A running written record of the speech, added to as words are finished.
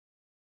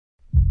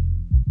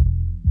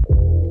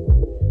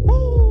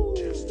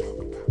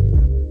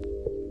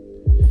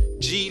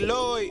G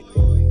Lloyd,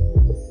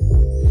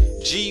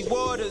 G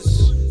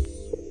Waters,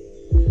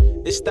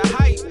 it's the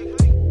hype.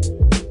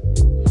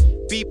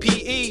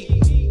 BPE,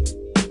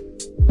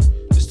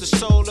 it's the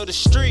soul of the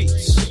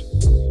streets.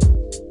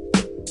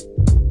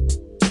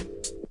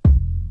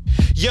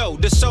 Yo,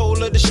 the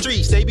soul of the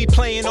streets, they be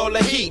playing all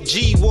the heat.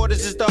 G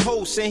Waters is the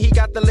host and he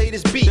got the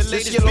latest beats.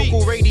 This your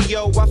local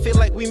radio, I feel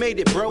like we made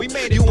it, bro.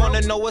 You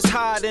wanna know what's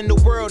hot in the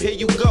world, here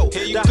you go.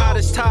 The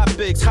hottest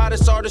topics,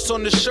 hottest artists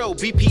on the show.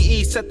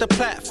 BPE set the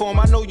platform,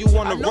 I know you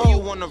wanna roll.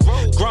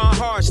 Grind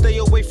hard, stay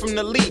away from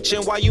the leech.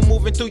 And while you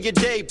moving through your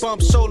day,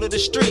 bump soul of the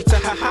streets.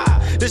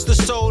 This the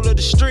soul of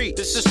the street.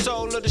 This the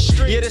soul of the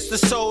street. Yeah, this the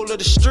soul of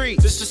the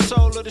street. This the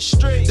soul of the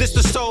street. This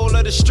the soul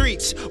of the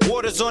streets.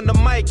 Waters on the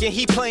mic and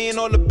he playing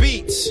all the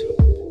beats.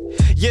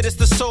 Yeah, this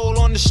the soul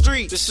on the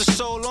street. This the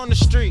soul on the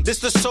street. This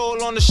the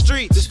soul on the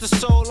street. This the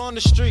soul on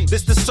the street.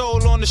 This the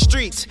soul on the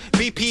streets.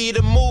 BPE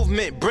the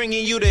movement,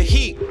 bringing you the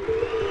heat.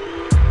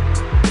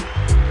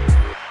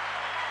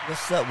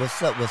 What's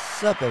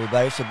up,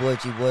 everybody? It's your boy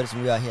G Waters,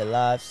 and we out here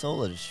live,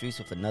 soul of the streets,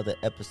 with another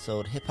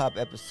episode, hip hop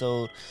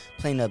episode,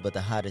 playing nothing but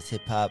the hottest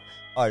hip hop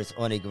artists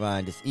on their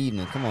grind this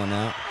evening. Come on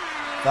now,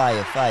 fire,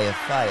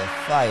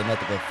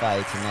 nothing but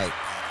fire tonight.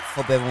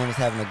 Hope everyone is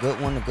having a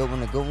good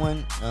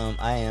one.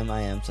 I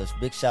am. So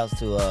big shouts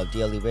to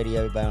DLE Radio,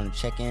 everybody on the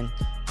check-in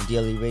on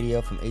DLE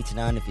Radio from 8 to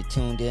 9. If you're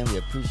tuned in, we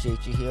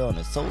appreciate you here on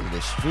the Soul of the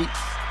Streets.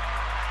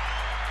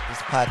 This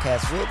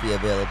podcast will be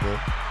available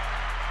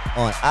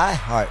on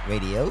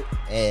iHeartRadio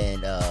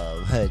and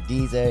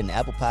Deezer and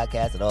Apple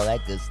Podcasts and all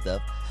that good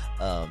stuff.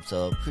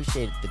 So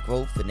appreciate the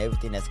growth and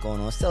everything that's going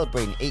on.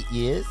 Celebrating 8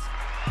 years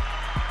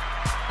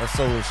of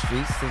Soul of the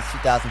Streets. Since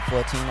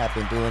 2014, I've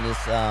been doing this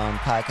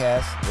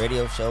podcast,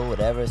 radio show,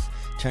 whatever it's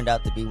turned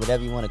out to be,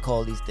 whatever you want to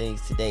call these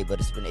things today. But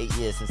it's been 8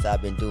 years since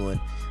I've been doing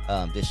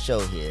this show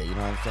here. You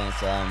know what I'm saying?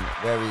 So I'm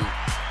very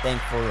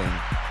thankful and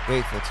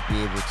grateful to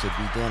be able to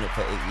be doing it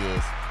for 8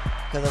 years.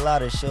 Because a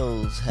lot of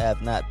shows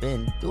have not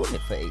been doing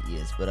it for 8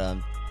 years. But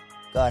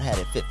God had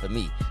it fit for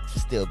me to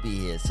still be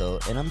here. So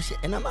and I'm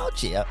out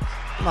here.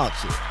 I'm out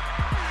here.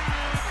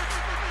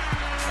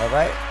 All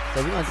right.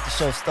 So we're gonna get the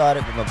show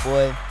started with my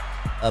boy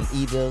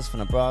E-Bills from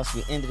the Bronx.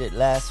 We ended it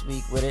last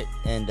week with it,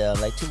 and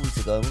like 2 weeks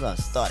ago, we're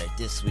gonna start it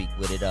this week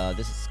with it.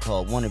 This is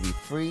called "Wanna Be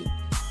Free."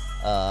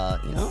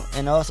 You know,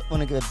 and I also want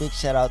to give a big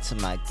shout out to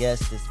my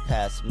guest this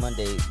past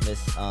Monday,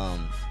 Miss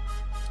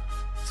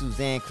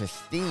Suzanne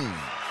Christine.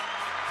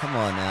 Come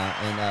on now,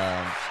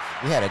 and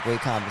we had a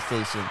great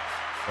conversation,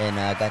 and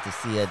I got to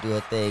see her do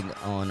her thing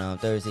on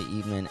Thursday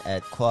evening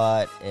at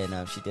Quad,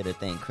 and she did her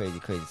thing crazy.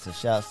 So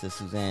shouts to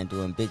Suzanne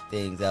doing big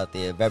things out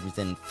there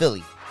representing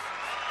Philly.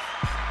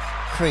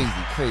 Crazy.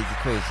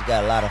 She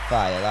got a lot of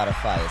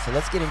fire. So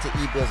let's get into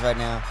E-Bills right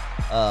now.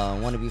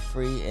 Want to Be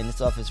Free, and it's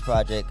off his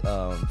project,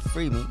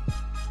 Free Me.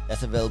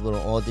 That's available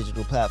on all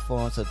digital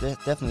platforms, so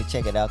definitely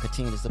check it out.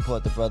 Continue to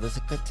support the brothers,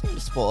 continue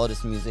to support all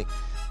this music.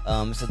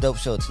 It's a dope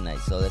show tonight,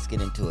 so let's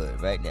get into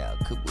it right now.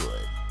 Good boy.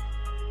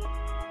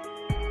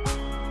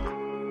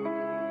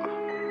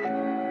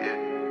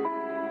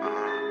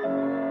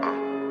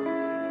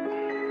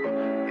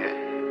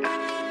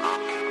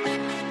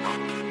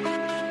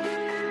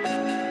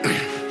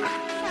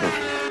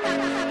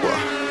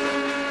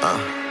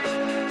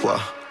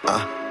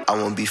 I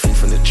wanna be free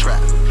from the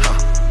trap,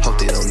 hope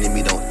they don't need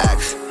me, don't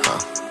ask,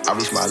 I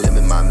reach my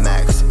limit, my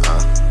max,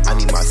 I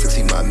need my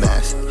 60, my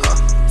max,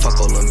 fuck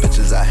all them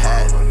bitches I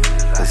had,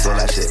 cause all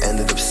that shit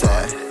ended up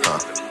sad,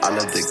 I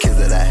love the kids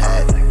that I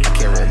had, I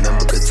can't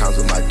remember good times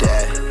with my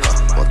dad,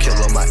 wanna kill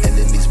all my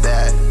enemies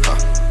bad,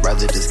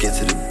 rather just get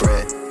to the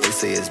bread, they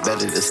say it's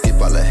better to skip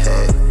all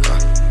ahead,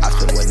 I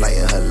spent one night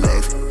in her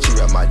legs, she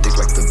wrapped my dick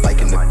like the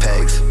bike in the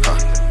pegs,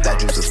 that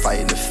juice was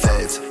fighting the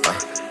feds,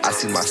 I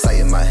see my sight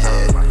in my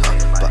head,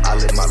 but I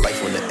live my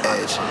life on the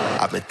edge.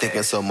 I've been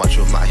thinking so much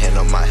with my hand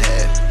on my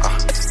head.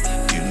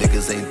 You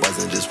niggas ain't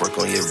buzzing, just work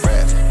on your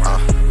rap.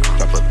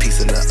 Drop a piece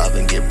in the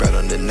oven, get bread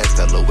on the next.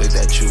 That little wig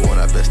that you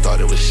want, I been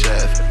started with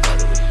chef.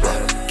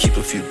 Keep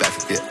a few back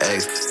of your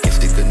eggs. Can't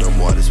stick it no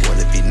more, I just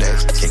wanna be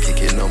next. Can't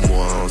kick it no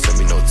more, don't send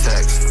me no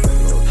text.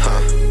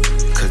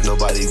 Cause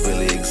nobody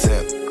really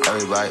exempt.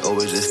 Everybody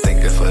always just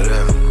thinking for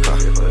them.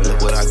 Look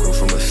what I grew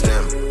from a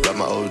stem. Love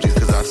my OGs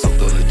cause I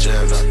soaked all the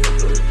gems.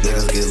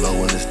 Niggas get low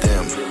when it's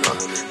them.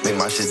 Make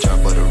my shit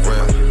drop on the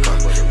rim.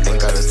 Ain't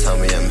gotta tell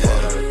me I'm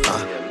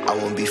him. I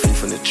wanna be free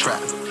from the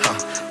trap.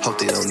 Hope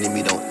they don't need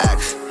me, don't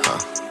ask.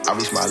 I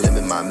reach my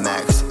limit, my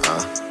max.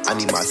 I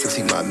need my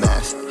 60, my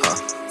max.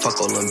 Fuck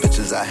all them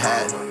bitches I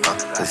had.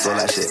 Cause all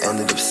that shit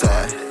ended up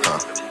sad.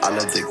 I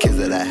love the kids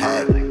that I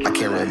had. I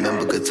can't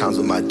remember good times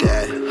with my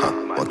dad.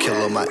 Wanna kill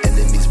all my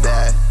enemies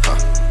bad.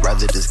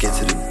 Rather just get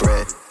to the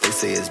bread. They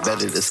say it's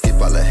better to skip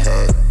all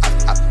ahead.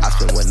 I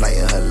spent one night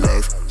in her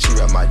legs. She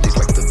wrapped my dick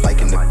like the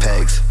bike in the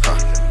pegs.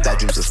 That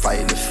juice was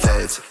fighting the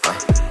feds.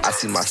 I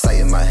see my sight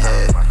in my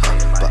head,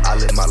 but I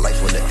live my life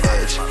on the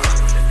edge.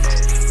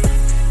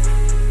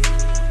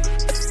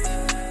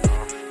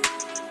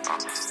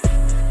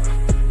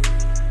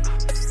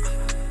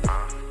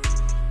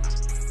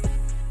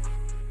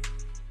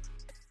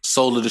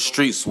 Soul of the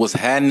streets, what's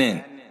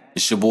happening?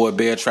 It's your boy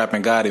Bear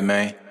Trappin' Got It,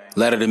 man.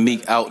 Letter to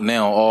Meek out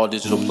now on all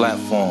digital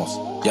platforms.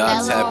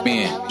 Y'all tap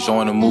in,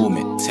 join the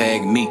movement,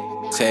 tag Meek,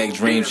 tag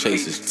Dream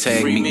Chasers,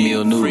 tag Meek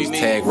Mill News,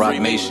 tag Rock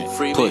Nation,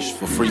 push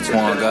for Free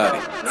Twan Got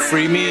It.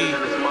 Free me,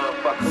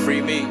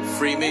 free me,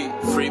 free me,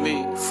 free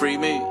me, free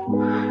me.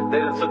 They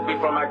done took me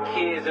from my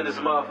kids in this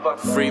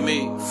motherfucker. Free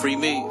me, free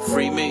me,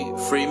 free me,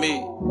 free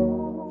me.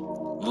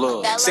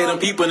 Look, say them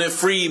people that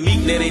free me,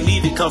 now they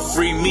need to come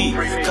free me.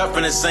 Cut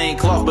from the same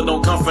cloth, but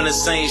don't come from the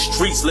same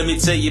streets. Let me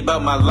tell you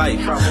about my life.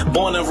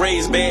 Born and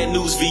raised, bad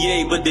news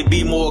VA, but they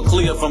be more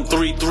clear from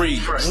 3-3.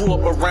 Grew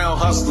up around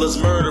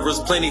hustlers, murderers,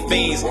 plenty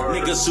fiends.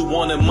 Niggas who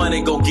wanted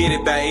money, go get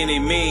it by any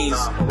means.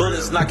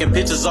 Bullets knocking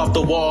pictures off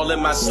the wall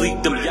in my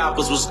sleep. Them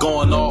yappers was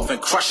going off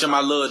and crushing my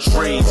little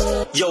dreams.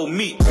 Yo,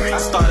 me, I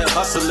started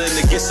hustling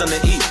to get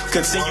something to eat.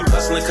 Continue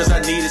hustling cause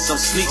I needed some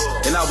sneaks,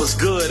 and I was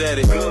good at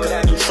it. Cause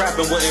I knew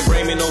trapping wouldn't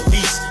bring me no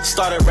peace.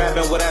 Started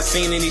rapping what I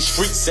seen in these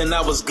streets, and I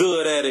was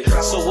good at it.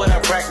 So what I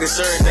practiced,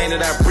 everything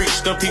that I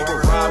preached. Them people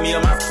robbed me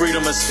of my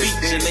freedom of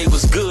speech, and they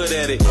was good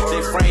at it.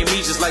 They framed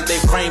me just like they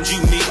framed you,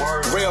 me.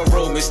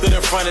 Railroad me, stood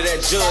in front of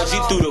that judge, he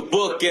threw the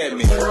book at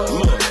me.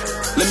 Look,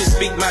 let me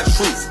speak my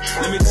truth.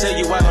 Let me tell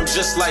you why I'm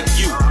just like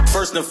you.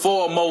 First and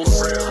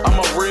foremost, I'm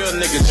a real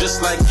nigga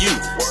just like you.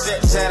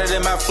 Set tatted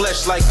in my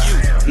flesh like you.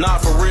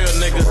 Not for real,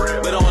 nigga.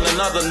 But on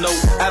another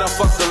note, I done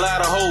fucked a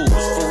lot of hoes.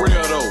 For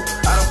real though,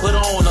 I done put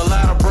on a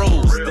lot of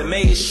bros that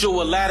made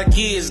sure a lot of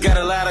kids got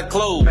a lot of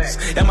clothes.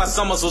 And my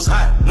summers was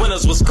hot,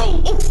 winters was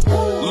cold. Ooh.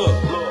 Look,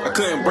 I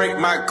couldn't break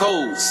my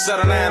code.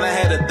 Settle down, I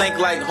had to think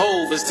like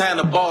Hove. It's time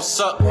to boss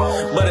up.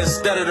 But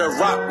instead of the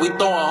rock, we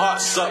throwing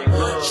hearts up.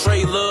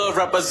 Trey Love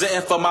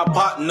representing for my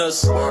partners.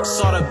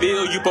 Saw the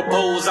bill you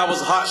proposed, I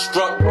was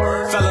heartstruck.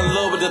 Fell in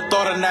love with the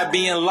thought of not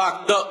being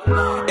locked up.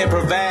 And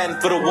providing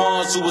for the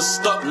ones who was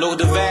stuck. No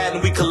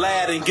dividing, we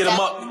collide and get them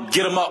up.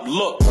 Get him up,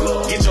 look.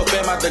 Get your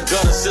fam out the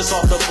gutter, sits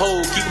off the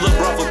pole. Keep lil'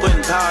 brother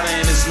putting powder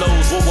in his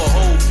nose. What will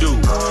Hov do?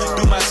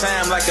 Do my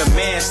time like a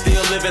man, still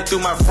living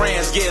through my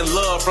friends. Getting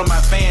love from my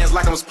fans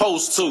like I'm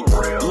supposed to.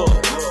 Look,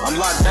 I'm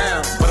locked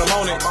down, but I'm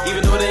on it.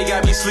 Even though they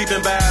got me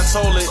sleeping by a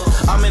toilet.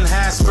 I'm in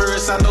high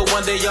spirits, I know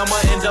one day I'ma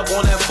end up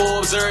on that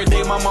Forbes. Every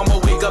day my mama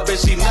wake up and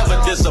she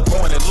never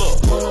disappointed.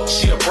 Look,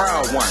 she a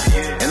proud one,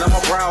 and I'm a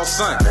proud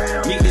son.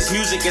 Me, this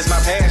music is my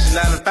passion,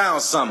 I done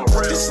found something.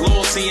 This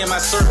loyalty in my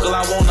circle,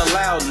 I won't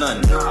allow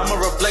nothing. I'm a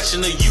reflection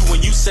of you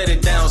when you set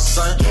it down,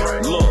 son.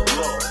 Look,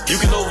 you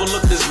can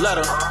overlook this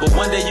letter, but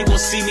one day you gon'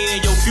 see me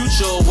in your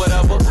future or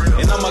whatever.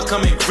 And I'ma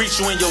come and greet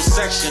you in your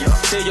section.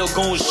 Tell your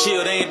goons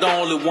chill, they ain't the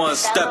only ones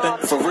stepping.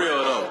 For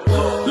real though.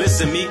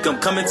 Listen, Meek, I'm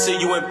coming to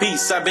you in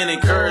peace. I've been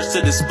encouraged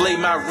to display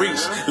my reach.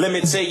 Let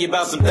me tell you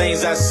about some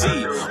things I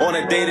see on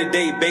a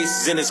day-to-day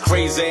basis in this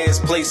crazy-ass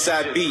place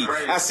I be.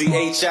 I see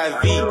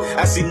HIV,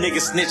 I see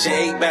niggas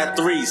snitching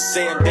 8x3.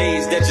 Sad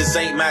days, that just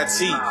ain't my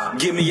tea.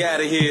 Get me out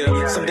of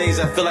here. Some days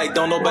I feel like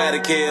don't nobody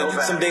care.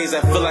 Some days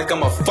I feel like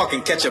I'ma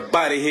fucking catch a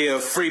body here.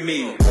 Free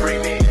me, free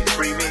me,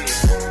 free me.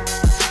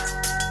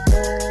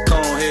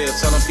 Come on here,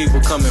 tell them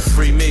people come and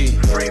free me.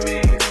 Free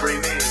me, free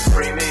me,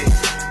 free me.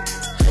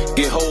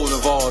 Get hold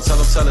of all, tell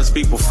us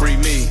people free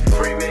me.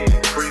 Free me,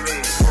 free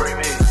me, free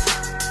me.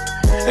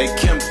 Hey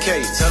Kim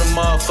K, tell them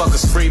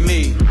motherfuckers free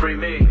me. Free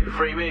me,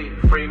 free me,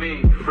 free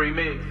me, free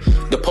me.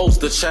 The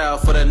poster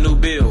child for that new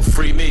bill,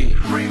 free me.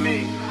 Free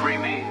me, free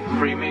me,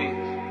 free me.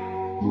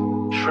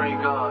 Trey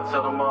God,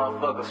 tell them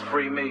motherfuckers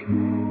free me.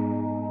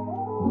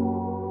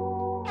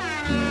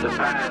 The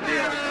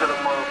pioneer, tell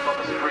them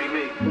motherfuckers free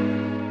me.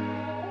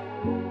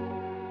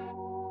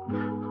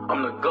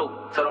 I'm the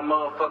GOAT, tell them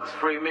motherfuckers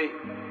free me.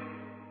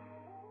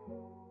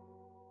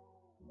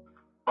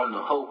 I'm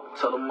the hope,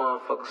 tell them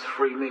motherfuckers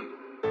free me.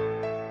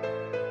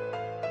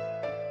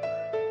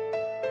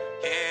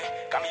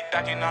 Yeah, got me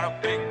backing on a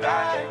big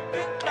bag,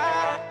 big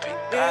bag, big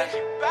bag,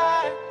 big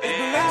bag. It's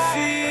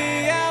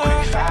Balenciaga.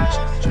 Quick fast,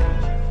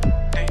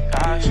 big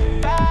bag,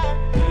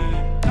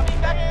 got me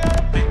backing on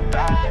a big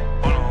bag,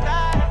 hold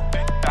on,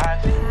 big bag,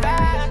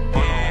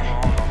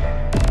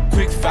 yeah.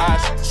 Quick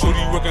fast,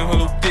 shorty working her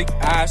little thick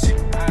ass.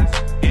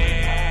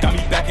 Got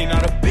me backing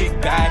on a big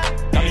bag,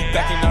 got me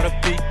backing on a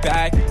big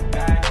bag.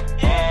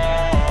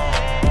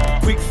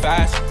 Quick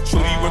fast,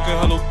 shorty working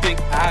her little thick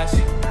ass.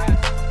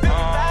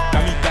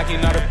 Got me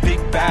backing out a big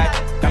bag,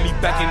 got me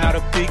backing out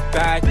a big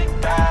bag.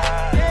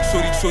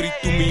 Shorty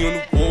threw me on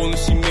the wall and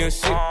she made a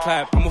shit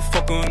clap. I'ma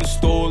fuck her in the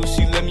stall and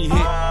she let me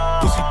hit.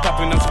 Pussy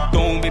popping out your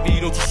dome,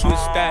 baby, don't you switch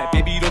that.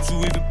 Baby, don't you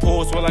even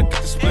pause while I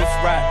get the split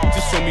rap.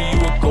 Just show me you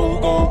a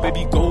go-go,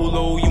 baby, go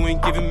low. You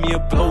ain't giving me a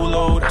blow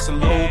low, that's a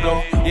low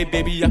blow. Yeah,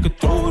 baby, I could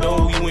throw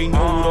though, you ain't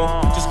know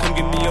though. Just come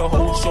give me a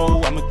whole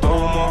show, I'ma throw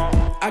more.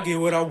 I get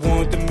what I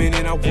want the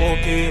minute I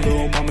walk in.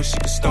 Little mama, she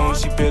can stone,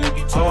 she barely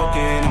be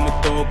talking.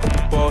 I'ma throw up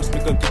the boss,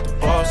 make her get the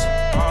boss.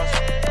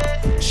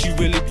 She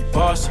really be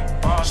bossy.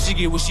 She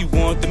get what she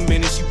want the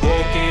minute she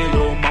walk in.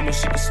 Little mama,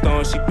 she can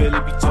stone, she barely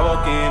be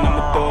talking.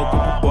 I'ma throw up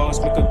the boss,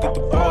 make her get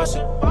the boss.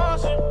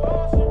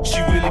 She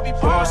really baby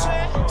boss.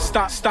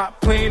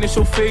 Stop playing, it's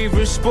your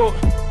favorite sport.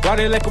 Ride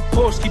it like a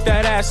Porsche, keep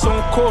that ass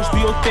on course. Do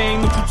your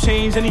thing, don't you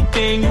change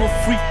anything, you a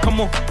freak,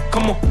 come on.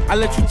 I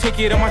let you take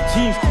it on my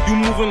jeans. You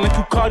moving like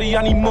you Cardi,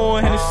 I need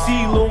more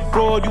Hennessy. Little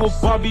broad, you a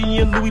Barbie in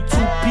your Louis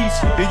two-piece.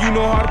 Yeah, you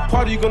know how to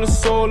party, gonna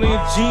soul in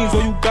your jeans.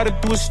 All you gotta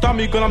do is stop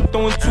me, girl, I'm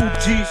throwing 2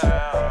 G's.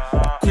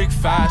 Quick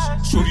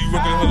fast, shorty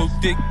working her little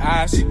thick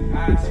ass.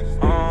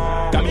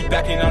 Got me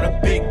backing out a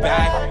big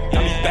bag.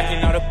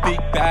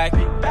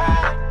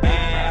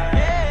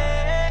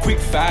 Quick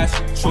fast,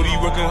 shorty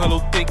working her little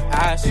thick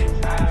ass.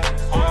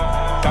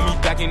 Got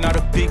me backing out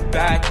a big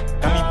bag.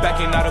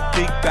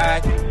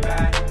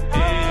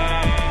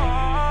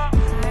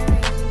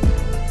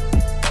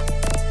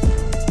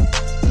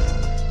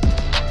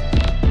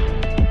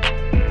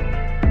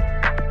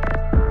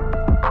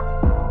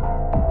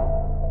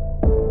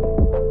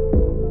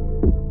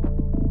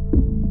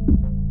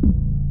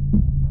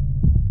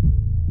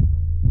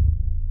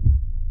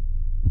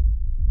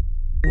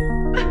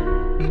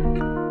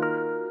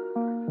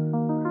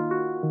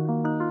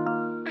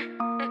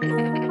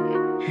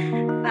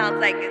 Sounds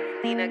like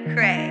it's Tina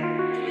Craig.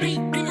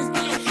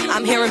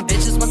 I'm hearing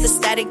bitches want the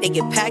static, they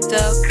get packed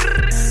up.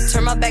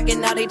 Turn my back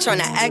and now they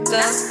tryna act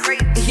up.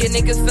 Yeah,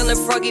 niggas feeling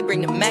froggy,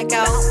 bring the Mac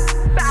out.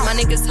 My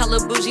niggas hella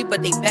bougie,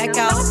 but they back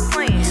out.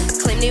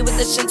 Claim they with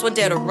the shins, one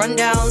dare to run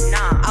down.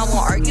 I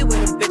won't argue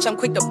with a bitch, I'm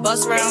quick to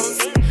bust rounds.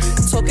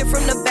 Talking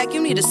from the back,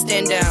 you need to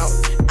stand down.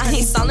 I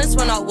need silence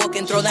when I walk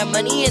and throw that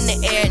money in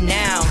the air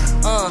now.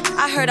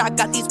 I heard I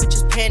got these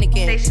bitches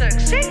panicking. They shook,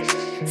 sheesh.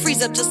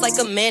 Freeze up just like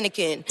a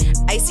mannequin.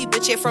 Icy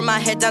bitch, yeah, from my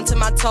head down to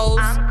my toes.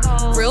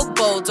 Real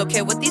bold, don't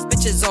care what these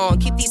bitches on.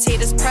 Keep these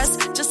haters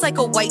pressed just like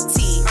a white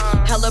tee.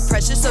 Hella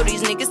pressure, so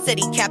these niggas said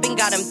he capping.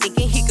 Got him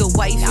thinking he could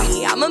wife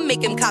me. I'ma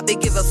make him cop it,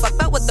 give a fuck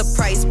about what the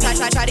price be.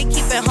 Try to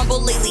keep it humble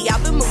lately,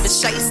 I've been moving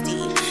shiesty.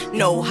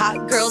 No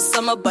hot girl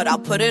summer, but I'll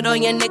put it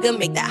on your nigga.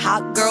 Make that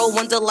hot girl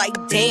wonder like,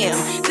 damn,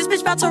 this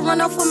bitch about to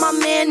run off with my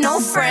man, no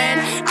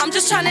friend. I'm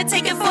just trying to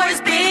take it for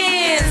his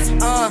bands.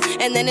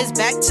 And then it's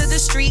back to the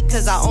street,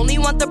 cause I only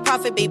want the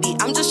profit, baby.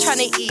 I'm just trying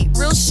to eat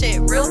real shit,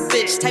 real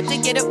bitch. Type to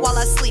get it while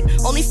I sleep.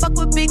 Only fuck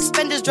with big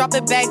spenders,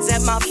 dropping bags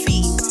at my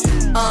feet.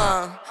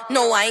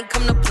 No, I ain't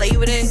come to play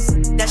with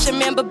it. That's your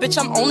man, but bitch,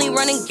 I'm only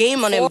running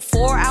game on him.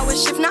 4-hour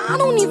shift, now I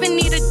don't even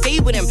need a day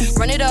with him.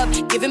 Run it up,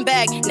 give him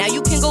back, now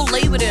you can go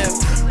lay with him.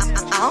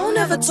 I don't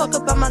ever talk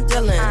about my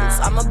dealings.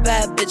 I'm a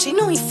bad bitch, you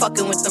know he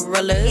fucking with the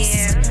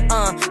realest.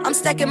 I'm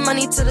stacking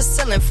money to the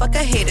ceiling, fuck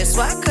a hater,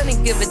 so I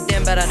couldn't give a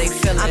damn about how they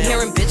feelin'. I'm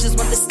hearing bitches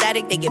want the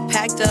static, they get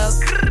packed up.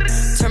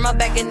 Turn my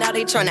back and now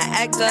they tryna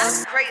act up.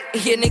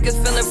 Yeah, niggas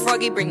feeling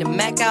froggy, bring the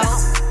Mac out.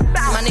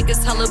 My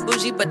niggas hella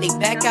bougie, but they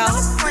back out.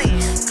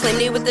 Claim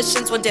they with the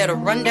shins, one dare to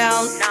run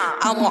down.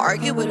 I won't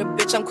argue with a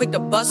bitch, I'm quick to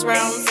bust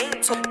rounds.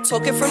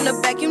 Talking from the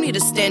back, you need to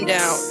stand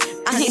down.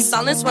 I need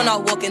silence when I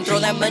walk and throw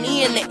that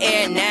money in the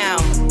air now.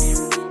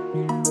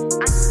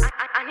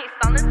 I need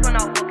silence when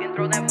I walk and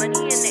throw that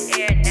money in the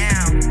air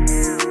now.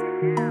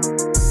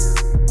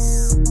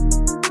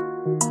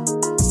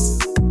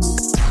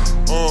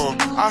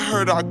 I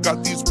heard I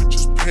got these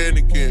bitches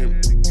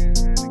panicking.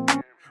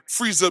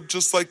 Freeze up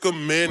just like a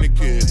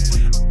mannequin.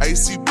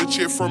 Icy bitch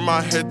here from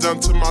my head down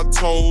to my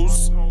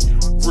toes.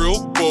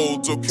 Real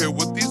bold, don't care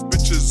what these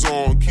bitches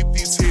on. Keep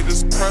these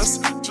haters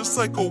pressed just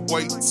like a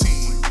white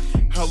tee.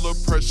 Hella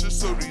pressure,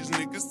 so these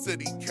niggas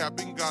said he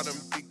capping. Got him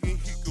thinking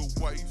he could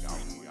wife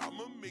me.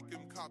 I'ma make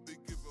him cop it,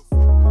 give a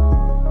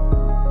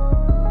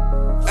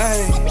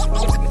Hey,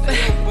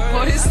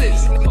 what is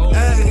this?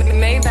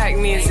 Maybach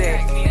music.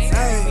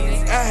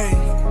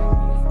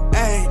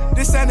 Hey,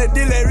 this sound of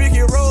like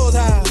Ricky Rose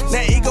house.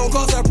 Now it gon'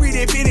 cost a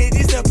pretty penny,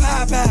 this the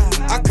pie.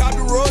 I caught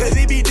the road, cause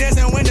it be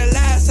dancing when the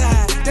lights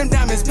side. Them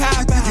diamonds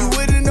pop out. You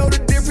wouldn't know the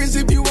difference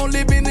if you won't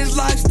live in this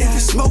lifestyle. If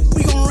it's smoke,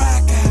 we gon'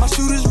 rock out. My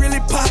shooters really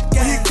pop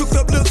out. He cooked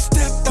up, look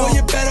stepped on.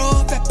 You better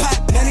off that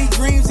pop. Now these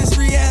dreams is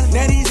reality.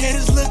 Now these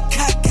haters look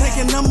cocky.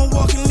 Thinking I'm a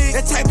walking lick.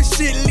 That type of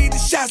shit lead to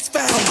shots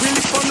fired. I'm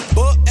really from the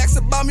book. Ask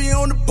about me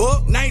on the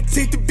book.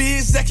 19th to be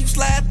exact, you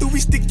slide through, we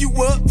stick you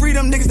up. Free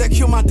them niggas that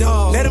kill my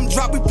dog. Let them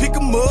drop, we pick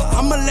them up.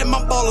 I'ma let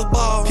my ballers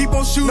ball. Keep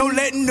on shooting, no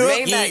letting up.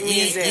 Maybach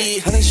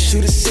music. 100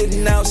 shooters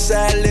sitting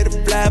outside, let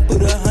it fly.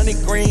 Put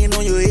 100 green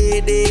on your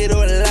head, dead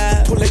or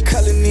alive. Pull that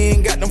color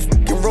in, got them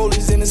fucking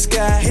rollers in the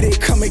sky. Here they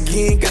come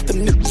again, got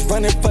them niggas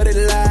running for the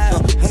life.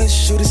 100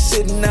 shooters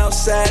sitting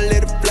outside,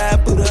 let it fly.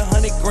 Put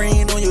 100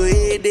 green on your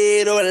head,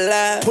 dead or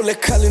alive. Pull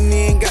that color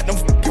in, got them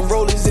fucking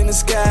rollers in the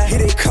sky. Here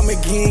they come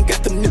again,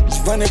 got them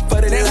niggas running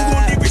for the life. Now who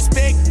gon' get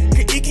respect?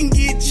 Cause it can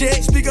get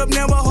checked. Speak up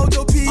now, I hold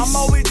your peace. I'm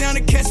always down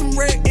to catch some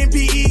wreck.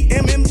 MPE,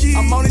 MMG.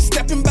 I'm only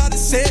stepping by the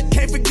set.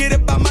 Can't forget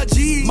about my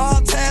G.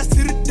 Maltese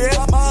to the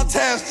death.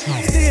 Maltese.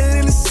 Still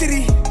in the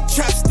city.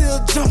 Trap still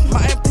jumping.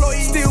 My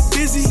employee still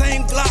busy.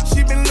 Same Glock,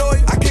 she been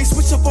loyal. I can't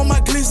switch up on my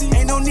glizzy.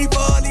 Ain't no need for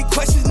all these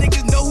questions.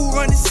 Niggas know who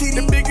run the city.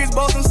 The biggest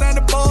boss inside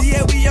the ball.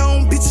 Yeah, we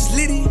on bitches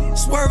litty.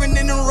 Swerving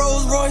in the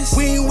Rolls Royce.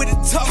 We ain't with the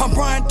top. I'm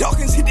Brian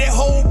Dawkins, hit that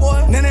whole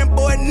boy. Now that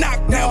boy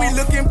knocked. Now we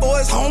looking for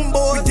his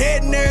homeboy. We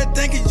dead and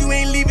everything, cause you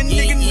ain't leaving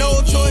nigga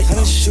no choice.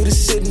 100 shooters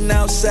sitting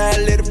outside,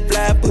 let it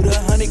fly. Put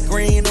 100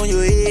 green on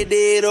your head,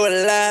 dead or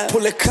alive.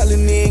 Pull that color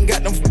in,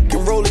 got them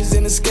fucking rollers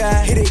in the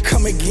sky. Here they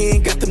come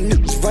again, got them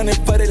niggas running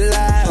for their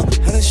lives.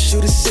 100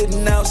 shooters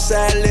sitting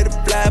outside, let it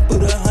fly.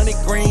 Put 100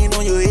 green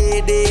on your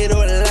head, dead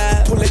or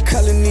alive. Pull that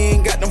color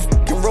in, got them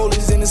fucking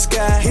rollers in the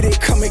sky. Here they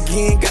come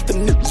again, got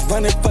them niggas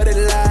running for their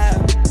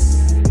lives.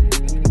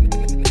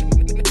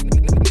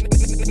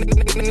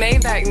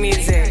 Maybach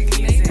music.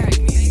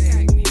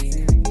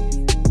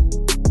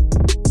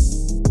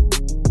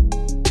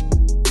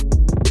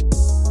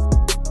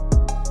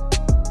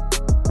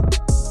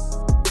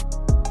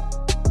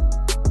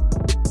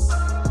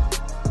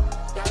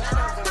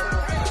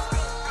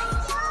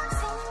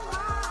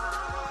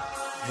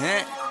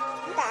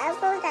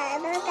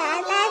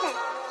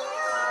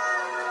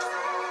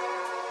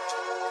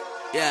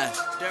 Yeah,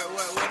 Dirt,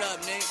 what up,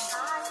 nigga?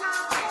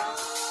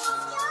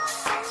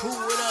 Cool,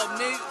 what up,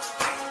 nigga?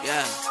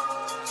 Yeah.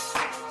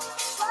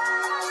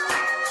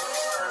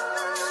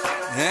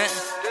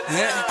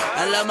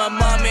 I love my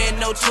mama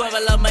in 012, I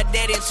love my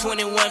daddy in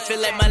 21.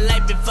 Feel like my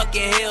life been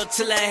fucking hell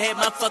till I had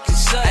my fucking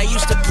son. I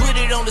used to put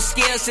it on the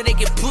scale so they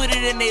could put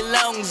it in their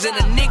lungs. And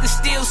a nigga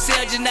still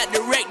sell, just not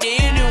direct to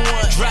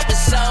anyone. Drop a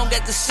song,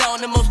 got the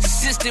song the most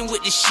consistent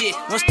with the shit.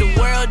 Once the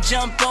world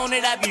jump on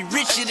it, I be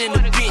richer than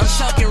a bitch. I'm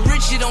talking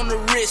Richard on the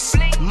wrist,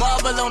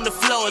 marble on the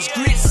floors.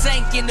 Grit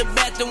sank in the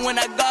bathroom when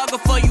I gargle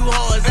for you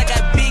whores. I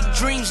got big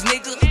dreams,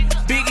 nigga.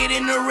 Bigger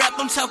than the rap,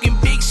 I'm talking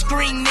big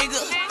screen,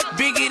 nigga.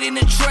 Bigger than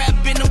the trap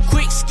and them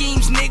quick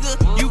schemes, nigga.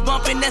 You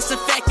bumpin', that's a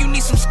fact, you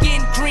need some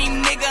skin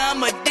cream, nigga.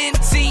 I'm a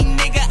dentine,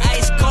 nigga,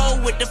 ice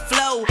cold with the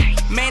flow.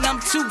 Man,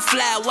 I'm too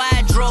fly, why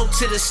I drove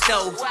to the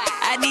stove.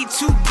 I need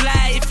 2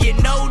 ply, if you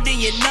know, then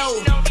you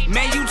know.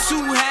 Man, you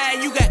too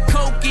high, you got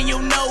coke in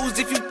your nose.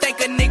 If you think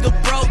a nigga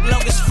broke,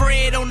 long as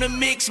Fred on the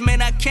mix,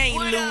 man, I can't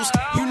lose.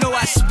 You know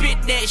I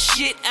spit that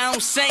shit, I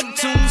don't sing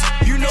tunes.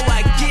 You know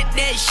I get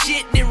that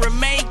shit, then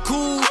remain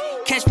cool.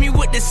 Catch me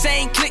with the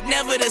same click,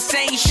 never the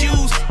same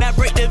shoes. Now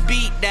break the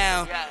beat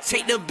down,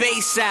 take the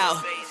bass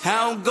out.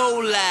 I don't go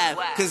live,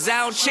 cause I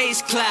don't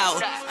chase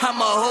clout. I'm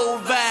a whole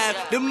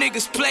vibe, them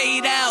niggas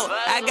played out.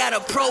 I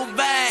gotta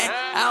provide,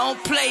 I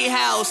don't play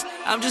house.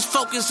 I'm just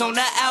focused on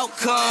the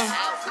outcome.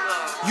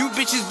 You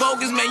bitches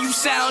bogus, man, you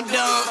sound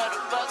dumb.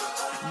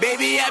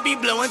 Baby, I be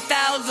blowing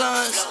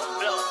thousands.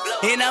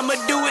 And I'ma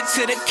do it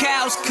till the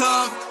cows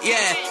come,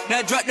 yeah.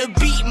 Now drop the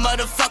beat,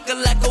 motherfucker,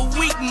 like a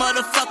weak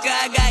motherfucker.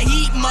 I got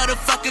heat,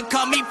 motherfucker,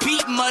 call me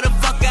Pete,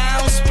 motherfucker. I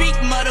don't speak,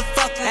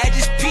 motherfucker, I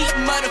just peep,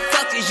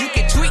 motherfuckers. You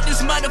can tweet this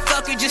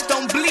motherfucker, just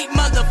don't bleep,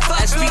 motherfucker.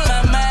 I speak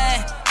my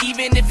mind,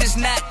 even if it's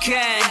not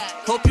kind.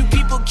 Hope you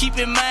people keep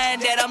in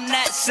mind that I'm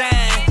not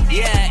signed,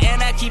 yeah.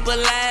 And I keep a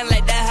line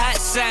like the hot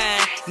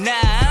sign. Nah,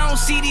 I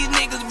don't see these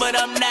niggas, but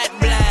I'm not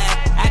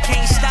blind. I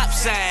can't stop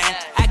sign,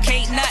 I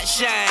can't not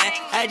shine.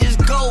 I just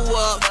go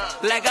up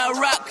like I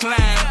rock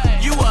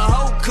climb. You a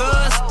hoe,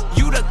 cuz,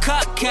 you the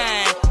cop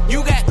kind.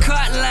 You got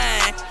caught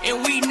line,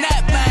 and we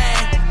not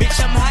buying. Bitch,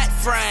 I'm hot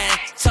frying,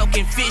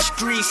 talking fish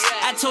grease.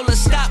 I told her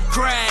stop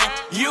crying,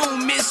 you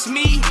don't miss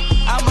me.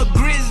 I'm a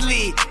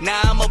grizzly,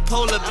 now I'm a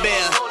polar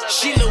bear.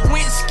 She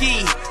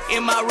Lewinsky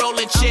in my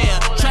rolling chair,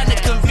 trying to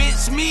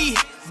convince me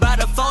by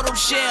the photo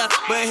share.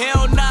 But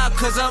hell nah,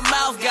 cause her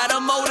mouth got a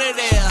motor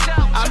there.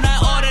 I'm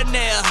not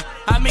ordinary,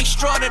 I'm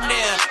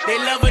extraordinaire. They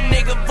love a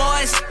nigga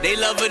voice, they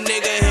love a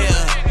nigga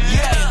hair.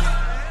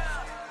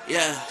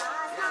 Yeah.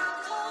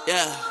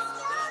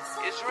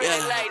 It's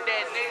really like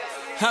that,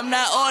 nigga. I'm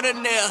not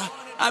ordinary,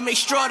 I'm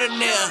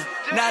extraordinaire.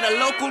 Not a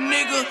local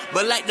nigga,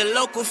 but like the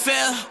local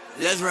fair.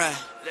 Let's ride.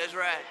 Let's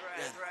ride.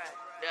 Let's ride.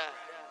 Yeah.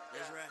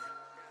 Let's ride.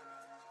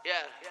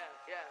 Yeah.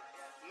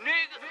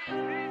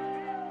 Nigga.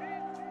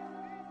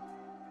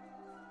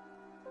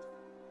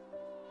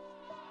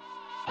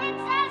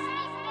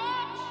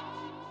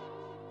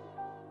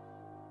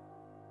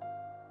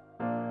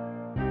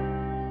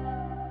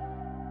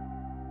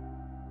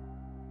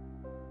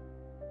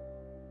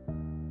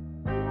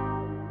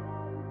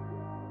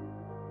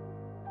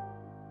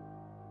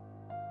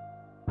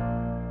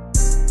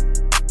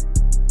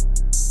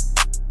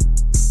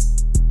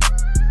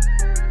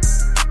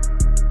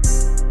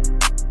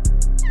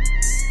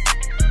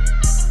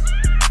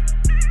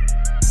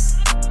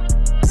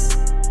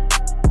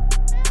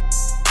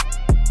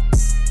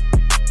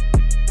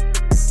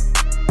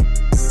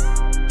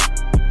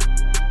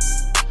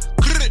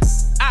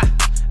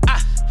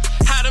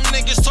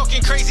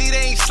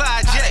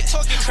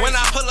 When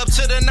I pull up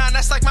to the 9,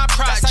 that's like my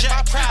project.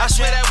 I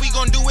swear that we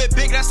gon' do it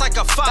big, that's like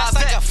a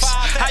 5X.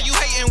 How you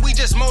hating, we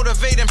just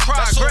motivating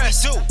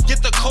progress.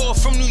 Get the call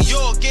from New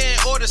York, getting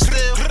orders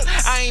still.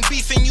 I ain't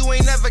beefing, you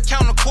ain't never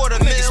count a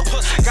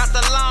 $250,000. Got the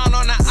line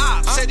on the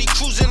op, said he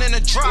cruising in a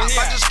drop.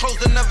 I just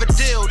closed another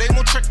deal, they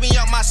won't trick me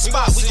out my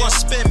spot. We gon'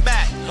 spin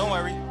back. Don't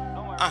worry.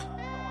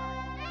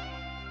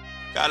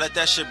 Gotta let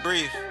that shit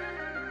breathe.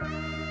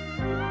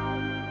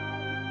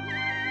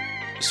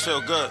 Just feel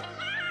good.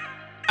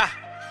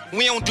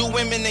 We don't do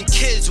women and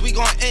kids, we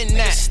gon' end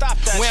that.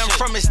 Where I'm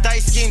from is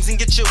dice games and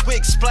get your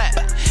wig splat.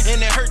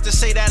 And it hurt to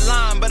say that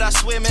line, but I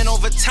swear, man,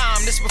 over time,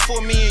 this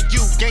before me and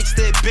you,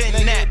 gangsta been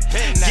that.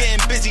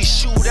 Getting busy,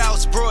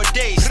 shootouts, broad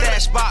day,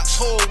 stash box,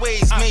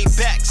 hallways, made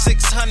back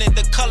 600,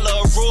 the color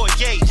of raw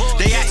yay.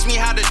 They ask me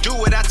how to do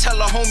it, I tell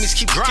the homies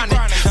keep grinding.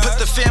 Put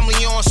the family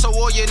on so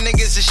all your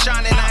niggas is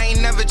shining. I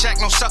ain't never jack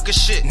no sucker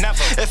shit.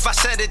 If I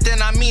said it,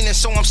 then I mean it,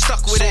 so I'm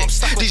stuck with it.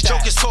 These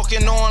jokers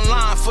talking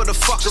online for the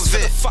fuck of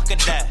it.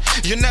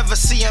 You never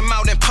see him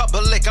out in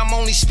public, I'm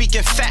only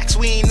speaking facts.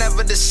 We ain't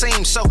never the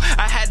same, so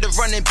I had to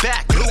run it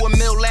back. Blew $1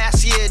 million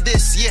last year,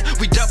 this year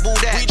we double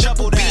that.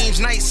 Triple beams,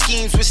 night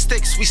schemes with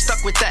sticks, we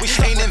stuck with that.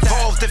 Ain't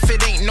involved if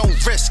it ain't no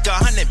risk.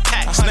 100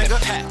 packs,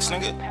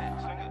 nigga.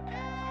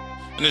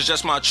 And it's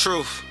just my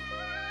truth.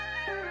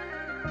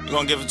 You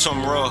gonna give it to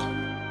him raw.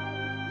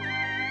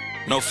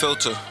 No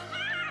filter,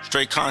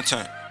 straight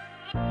content.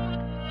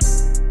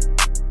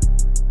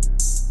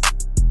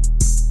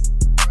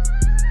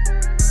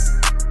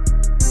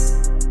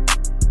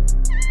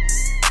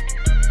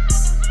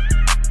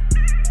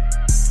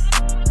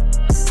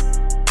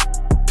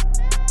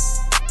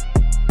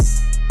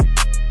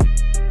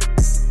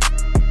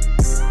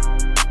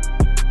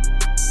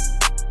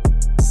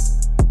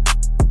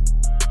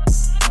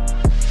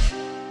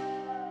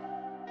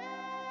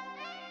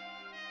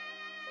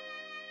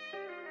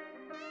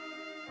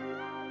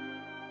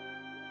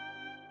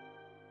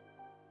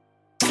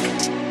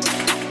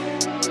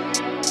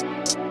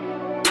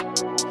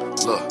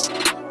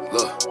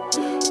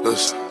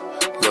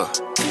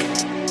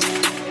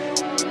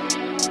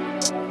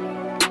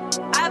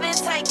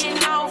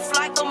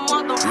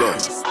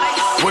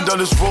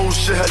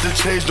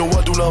 Change, no,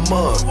 I do not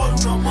mind.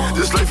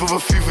 This life of a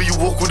fever, you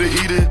walk with a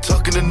heater and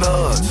tucking the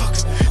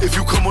nines. If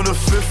you come on the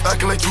fifth,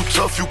 acting like you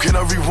tough, you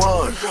cannot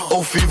rewind.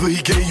 Oh, fever, he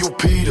gave you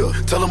Peter.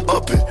 Tell him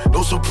up it,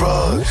 no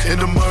surprise. In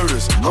the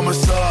murders,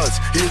 homicides,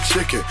 he a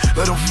chicken,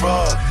 let him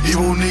fry. He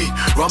won't eat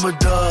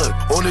Ramadan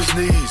on his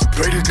knees.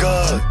 Pray to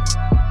God,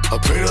 I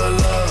pray to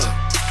Allah,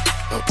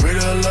 I pray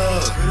to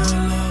Allah,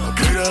 I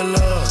pray to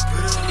Allah.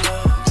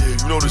 Yeah,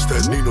 you notice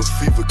that Nino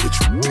fever get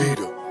you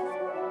Peter.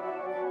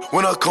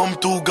 When I come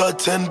through, got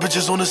 10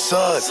 bitches on the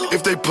side.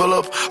 If they pull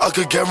up, I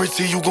could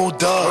guarantee you gon'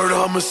 die. Murder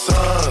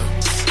homicide,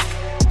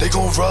 they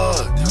gon'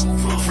 ride.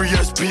 Free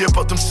SP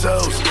about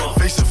themselves,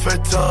 facing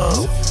fed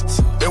time.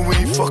 And we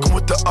ain't fucking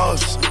with the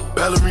ops,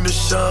 ballerina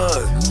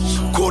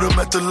shine. Caught him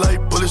at the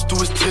light, bullets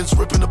through his tints,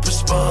 ripping up his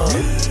spine.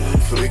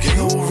 For the king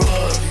gon'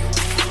 ride,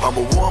 I'm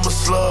a war, I'm a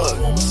slide.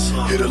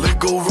 Hit a lick,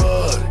 go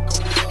ride,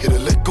 hit a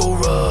lick, go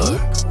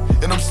ride.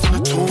 And I'm still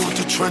in tune with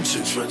the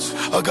trenches.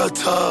 I got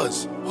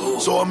ties,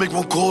 so I make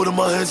one call to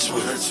my henchmen.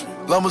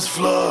 Llamas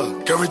fly,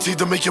 guaranteed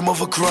to make your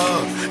mother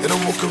cry. And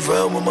I'm walking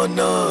around with my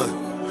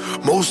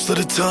 9. Most of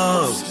the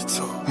time.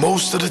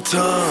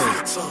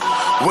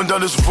 Went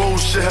down this road,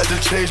 shit had to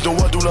change, no,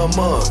 I do not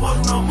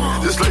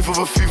mind. This life of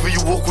a fever, you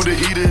walk with a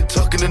heater and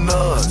tucking the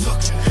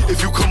nines.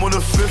 If you come on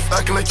the fifth,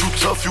 acting like you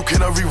tough, you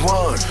cannot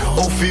rewind.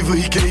 Oh, fever,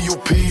 he gave you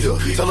Peter.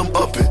 Tell him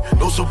up it,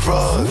 no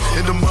surprise.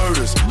 In the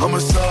murders,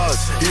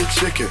 homicides, he a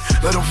chicken,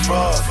 let him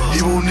fry.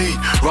 He won't eat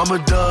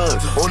Ramadan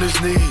on his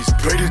knees.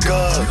 Pray to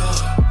God,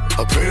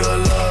 I pray to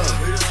Allah,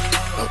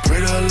 I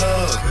pray to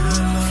Allah.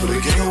 For the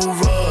gang will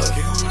ride,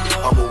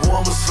 I'm a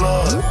warm and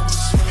slide.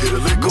 Hit a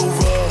lick, go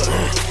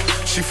ride.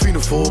 She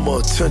fiending for all my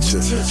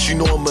attention. She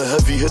know I'm a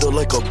heavy hitter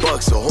like a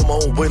boxer. Hold my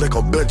own way like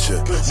I'm benching.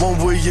 One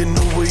way in,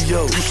 no way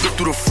out. You slip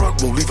through the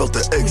front, won't leave out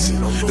the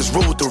exit. Let's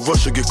roll with the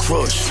rush or get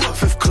crushed.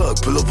 Fifth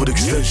clock, pull up with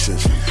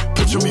extensions.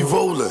 Picture me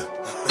rolling,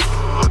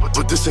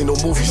 but this ain't no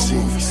movie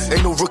scene.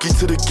 Ain't no rookie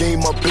to the game,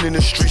 I've been in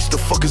the streets, the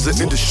fuck is the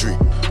industry.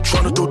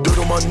 Tryna throw dirt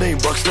on my name,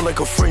 boxed in like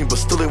a frame, but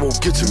still they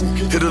won't get to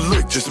me. Hit a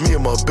lick, just me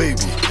and my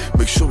baby.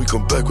 Make sure we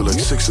come back with like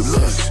 6 of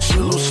us. She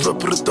a little slut,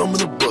 put a thumb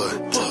in the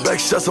butt. Back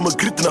shots, I'm a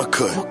grit and I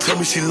cut. Tell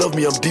me she love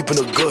me, I'm deep in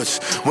her guts.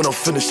 When I'm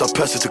finished, I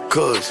pass it to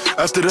cuz.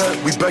 After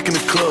that, we back in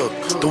the club.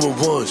 Throwing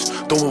ones.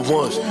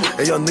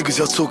 Hey, y'all niggas,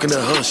 y'all talking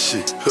that hush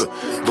shit.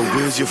 But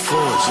where's your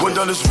funds? Went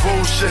down this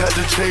road, shit had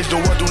to change, no,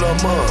 I do not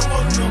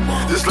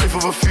mind. This life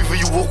of a fever,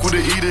 you walk with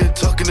a heater and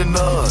tucking the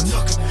nines.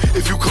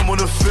 If you come on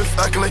the fifth,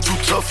 acting like you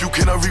tough, you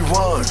cannot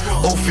rewind.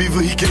 Oh,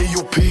 fever, he gave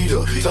you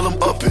Peter. Tell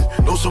him up it,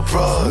 no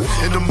surprise.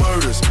 In the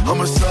murders,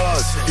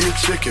 homicides, he a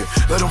chicken,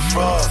 let him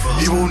fry.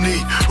 He won't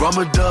eat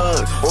Ramadan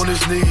on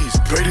his knees.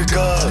 Pray to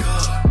God,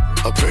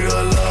 I pray to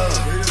Allah,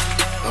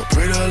 I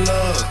pray to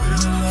Allah.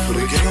 For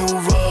the gang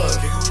will ride,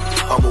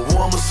 I'm a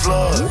war, I'm a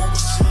slide.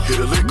 Hit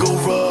a lick, go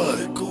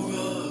ride.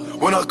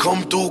 When I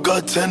come through,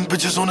 got 10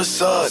 bitches on the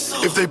side.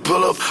 If they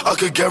pull up, I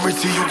could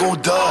guarantee you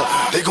gon'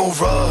 die. They gon'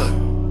 ride.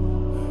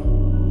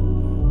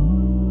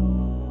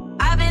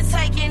 I've been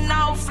taking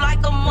off like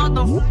a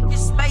motherfucking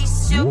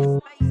spaceship.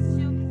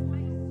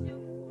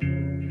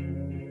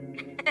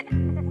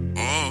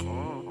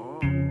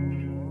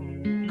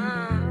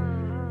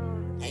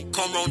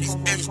 Come on these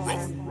ends, bro.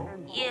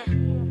 Yeah.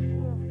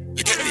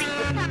 You get me?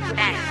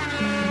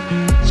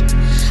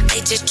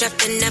 I just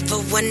dropped another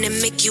one to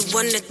make you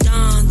wanna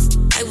dance.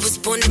 I was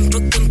born in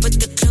Brooklyn, but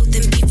the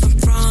clothing be from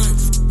France.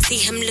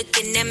 See him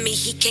looking at me,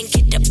 he can't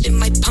get up in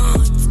my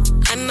pawns.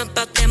 I'm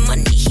about that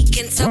money, he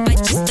can tell by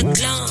just a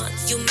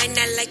glance. You might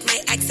not like my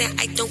accent,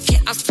 I don't care,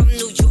 I'm from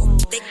New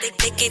York. They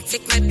can't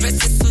take my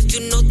presence, so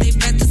you know they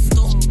rather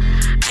stop.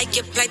 I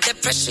apply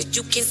that pressure,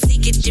 you can see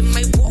it in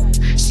my walk.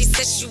 She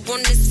says she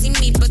wanna see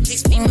me, but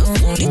these females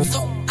only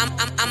talk.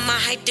 I'm a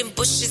hide in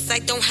bushes,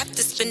 I don't have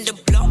to spin the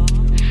block.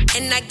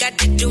 And I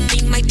gotta do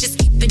me, might just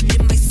keep it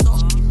in my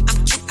sock.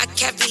 I'm cute, I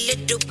carry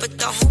little, but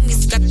the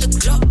homies got the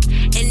Glock.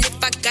 And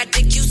if I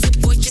gotta use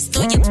it, boy, just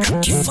know you're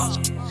bloody fuck.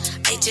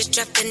 I just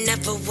dropped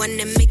another one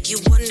to make you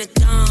wanna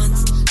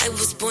dance. I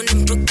was born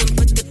in Brooklyn,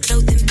 but the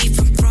clothing be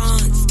from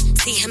France.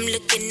 See him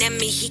looking at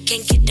me, he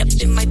can't get up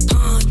in my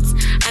pawns.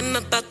 I'm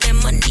about that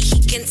money,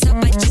 he can tell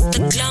by just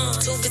a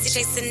glance. Too busy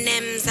chasing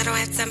M's, I don't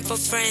have time for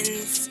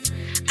friends.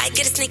 I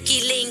get a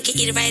sneaky link, get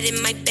you right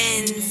in my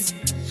Benz.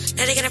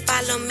 Now they gonna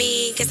follow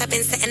me, cause I've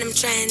been setting them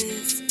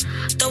trends.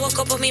 Don't walk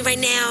up on me right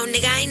now,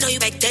 nigga, I ain't know you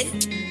back then.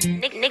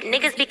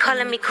 Niggas be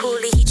calling me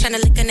coolie, he tryna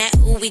lick on that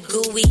ooey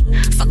gooey.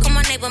 Fuck on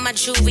my neck with my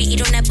jewelry,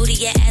 eat on that booty,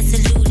 yeah,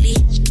 absolutely.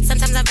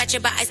 Sometimes I'm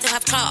ratchet, but I still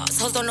have claws.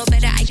 Hoes don't know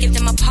better, I give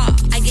them a paw.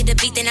 I get a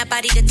beat, then I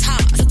body the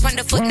top. Look on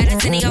the foot, not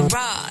as any of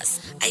Ross.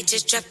 I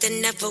just dropped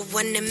another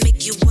one to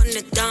make you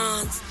wanna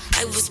dance.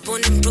 I was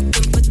born in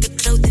Brooklyn, but the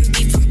clothing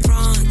be from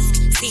France.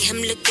 See him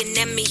looking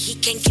at me, he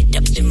can't get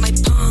up in my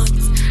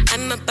pawns.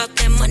 I'm about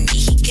that money,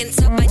 he can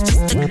tell by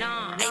just a glance.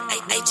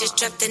 I just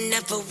dropped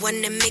another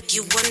one to make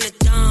you wanna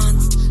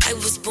dance. I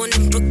was born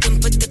in Brooklyn,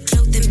 but the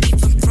clothing be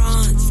from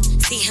France.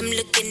 See him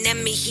looking at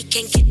me, he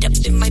can't get up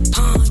in my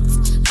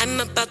pawns. I'm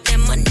about that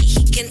money,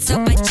 he can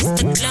tell by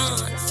just a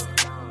glance.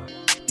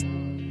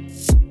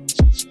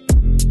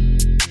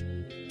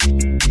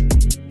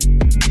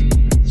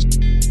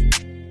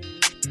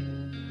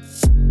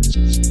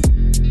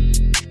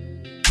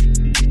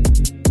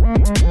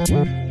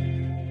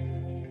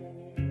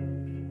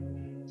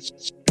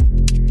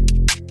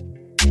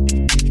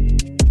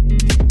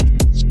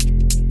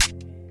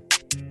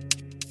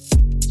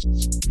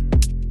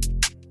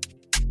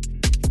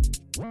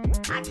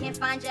 I can't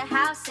find your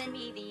house, send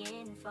me the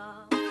info.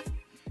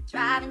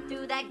 Driving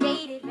through that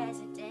gated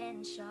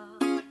residential.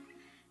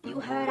 You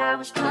heard I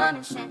was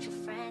coming, sent your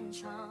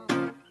friends home.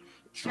 You're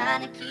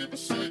trying to keep a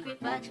secret,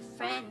 but your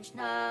friends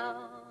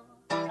know.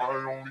 I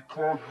only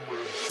call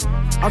you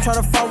I'm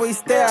tryna find where he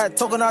stay at.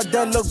 Talking out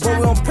there, look, boy,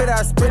 we don't pay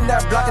that. Spin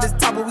that block at this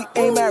top where we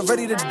aim at.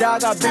 Ready to die,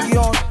 got Biggie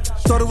on.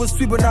 Thought it was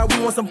sweet, but now we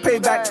want some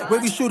payback.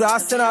 Wavy shooter, I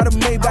send out a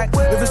Maybach.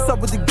 If it's up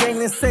with the gang,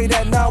 then say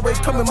that. Now wait,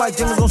 come in, my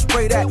jingles gon'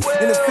 spray that.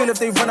 In the field, if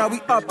they run out,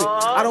 we up it.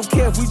 I don't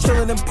care if we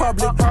chillin' in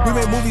public. We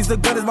make movies, the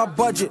gun is my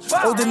budget.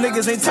 Older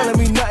niggas ain't telling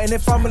me nothing.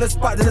 If I'm in the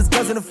spot, then it's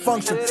guns in the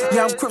function.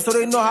 Yeah, I'm crip, so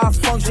they know how I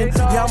function.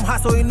 Yeah, I'm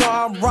hot, so they know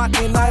how I'm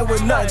rockin'. I ain't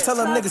with nothing. Tell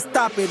them niggas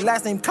stop it.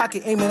 Last name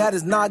cocky, aiming at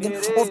his noggin.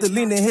 Off the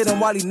lean and hit him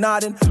while he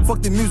nodding.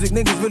 Fuck the music,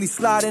 niggas really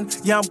sliding.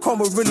 Yeah, I'm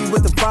coma really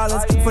with the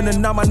violence. From the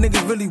night, my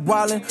niggas really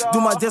wildin'. Do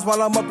my dance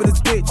while I'm up in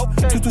this bitch.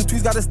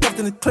 223's got it stuffed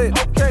in the clip.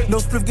 No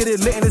spliff, get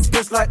it lit in this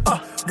bitch like,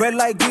 red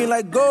light, green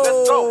light,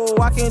 go.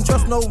 I can't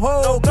trust no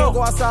hoe. Can't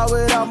go outside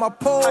without my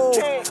pole.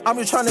 I'm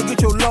just trying to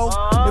get your low.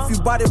 If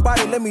you body,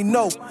 let me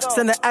know.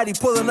 Send the Addy,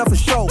 pulling up for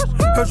show.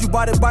 Heard you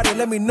body,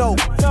 let me know.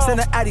 Send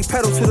the Addy,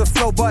 pedal to the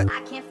flow, but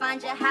I can't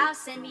find your house,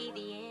 send me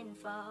the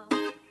info.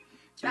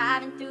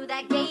 Driving through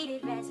that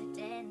gated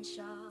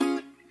residential.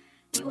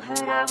 You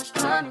heard I was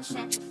coming,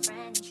 sent your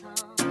friends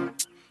home.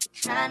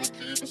 You're trying to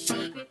keep a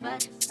secret,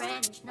 but your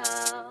friends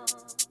know.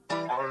 I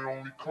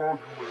only call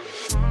you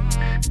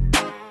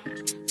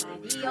by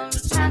the only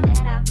time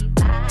that I'll be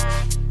back.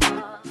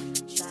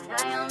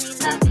 But I only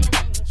love it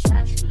when you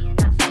trust me, and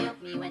I feel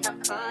me when I'm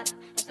caught up.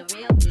 That's the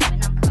real me when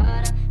I'm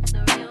caught up. That's the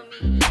real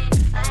me. Yeah.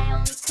 I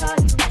only call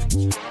you when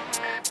it's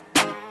back.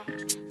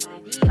 By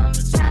the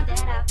only time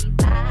that I'll be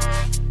back.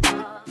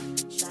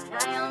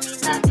 I only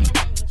love it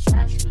when you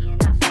trust me,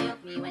 and I feel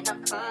me when I'm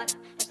caught up.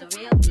 That's the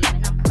real me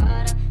when I'm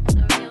caught up. That's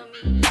the real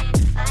me. Yeah.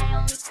 I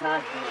only call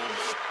you.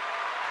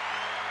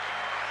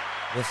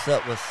 What's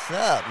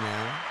up,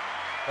 man?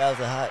 That was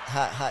a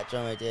hot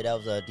joint right there. That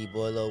was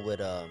D-Boylo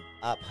with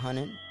Op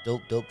Hunting.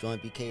 Dope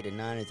joint. BK the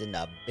 9 is in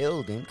the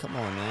building. Come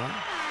on now.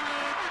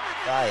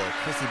 Fire.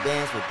 Chrissy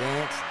Bands with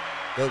Dance.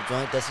 Dope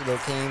joint. Dusty Lil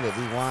Kane with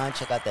Rewind.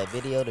 Check out that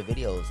video. The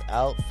video's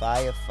out.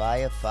 Fire. Come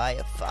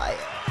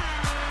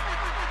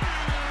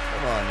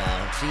on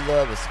now.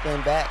 G-Love with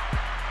Spin Back.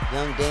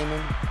 Young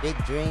Damon. Big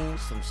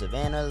Dreams from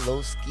Savannah.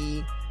 Low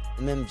Ski.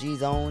 MMG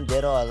Zone,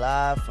 Dead or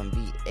Alive from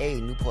BA,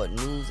 Newport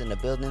News in the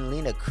building.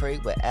 Lena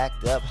Craig with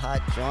Act Up,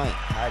 Hot Joint.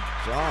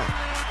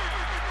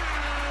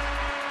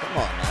 Come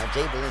on now,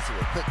 Jay Balenci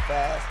with Quick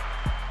Fast.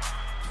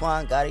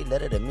 Twan Gotti,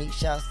 Letter to Meek.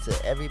 Shouts to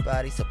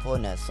everybody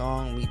supporting that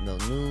song. Meat Mill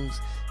News.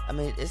 I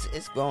mean,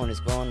 it's growing.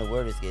 The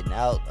word is getting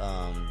out.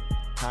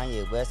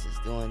 Kanye West is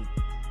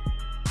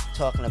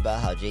talking about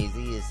how Jay-Z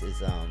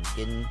is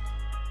getting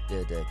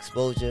the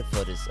exposure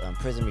for this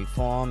prison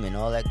reform and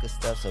all that good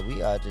stuff. So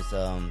we are just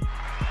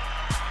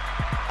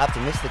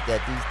optimistic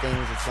that these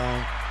things are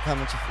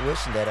coming to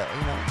fruition that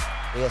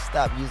they'll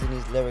stop using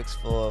these lyrics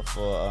for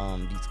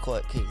these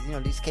court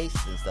cases, these cases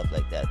and stuff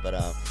like that. But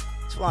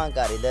Twan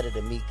Gotti, Letter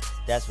to Meek,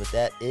 that's what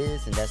that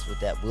is, and that's what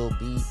that will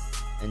be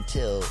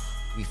until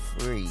we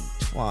free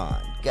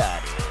Twan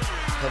Gotti.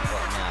 Come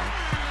on now,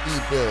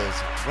 E-Bills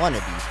Wanna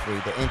Be Free,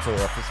 the intro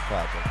of his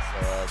project.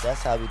 So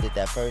that's how we did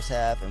that first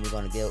half, and we're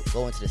gonna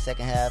go into the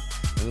second half,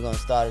 and we're gonna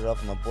start it off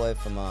with my boy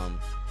from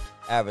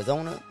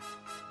Arizona,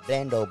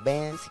 Bando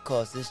Bands. He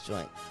calls this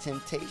joint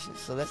Temptation.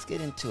 So let's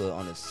get into it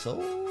on the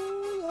Soul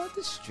of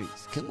the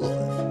Streets. Come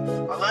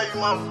on. I love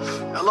you, mama.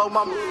 Hello,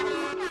 mama.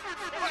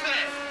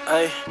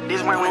 Hey,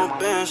 this my little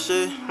band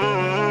shit.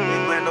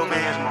 Bando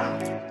Bands, mama.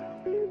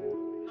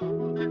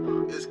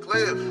 It's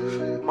Cliff.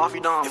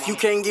 If you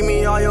can't give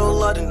me all your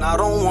love, then I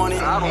don't want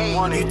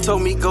it. You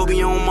told me go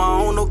be on my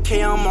own,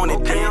 okay, I'm on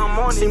it.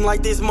 Seem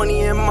like this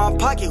money in my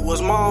pocket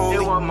was my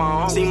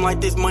only. Seem like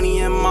this money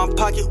in my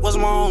pocket was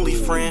my only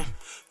friend.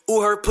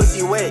 Ooh, her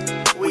pussy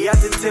wet. We at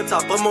the tip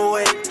top of my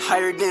wet.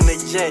 Higher than a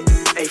jet.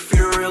 Ay,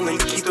 feel real and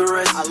keep the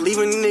rest. I leave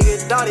a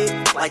nigga dotted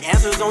like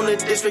answers on the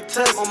district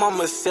test. My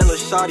mama sell a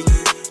shawty.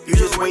 You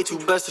just way too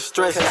blessed to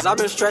stress. Cause I've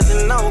been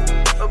stressing out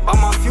about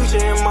my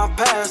future and my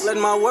past. Let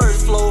my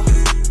words flow.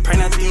 Pray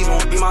that these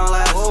won't be my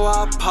last. Oh,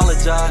 I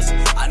apologize.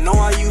 I know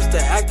I used to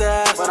act the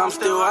ass, but I'm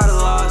still out of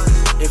loss.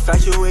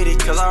 Infatuated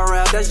cause I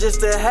rap, that's just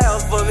the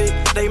half of it.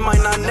 They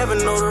might not never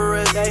know the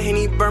rest. That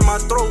Henny burn my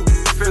throat.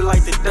 Feel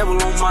like the devil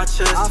on my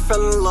chest. I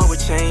fell in love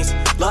with chains.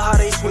 Love how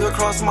they swing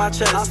across my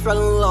chest. I fell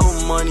in love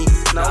with money.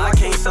 Now I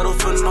can't settle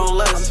for no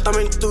less. I'm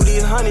thumbing through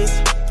these honeys,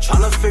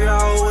 tryna figure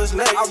out what's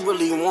next. I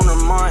really want her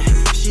mine.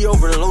 She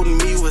overloading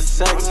me with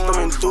sex.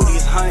 Thumbing through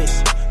these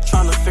honeys,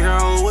 tryna figure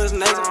out what's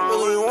next. I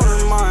really want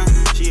her mine.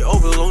 She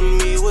overloading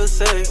me with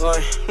sex.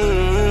 Like,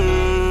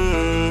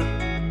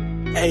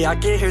 Hey, I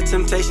can hear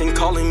temptation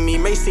calling me.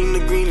 May seem the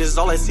green is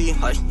all I see.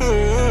 Like,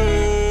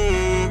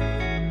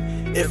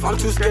 If I'm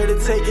too scared to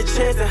take a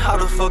chance, then how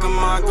the fuck am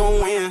I gon'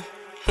 win?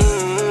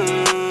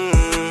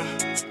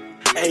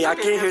 Hey, I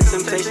can hear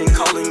temptation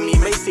calling me.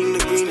 May seem the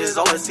green is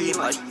all I see.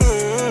 Like,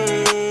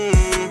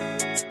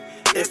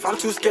 If I'm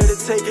too scared to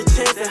take a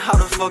chance, then how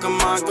the fuck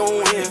am I gon'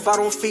 win? If I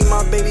don't feed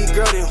my baby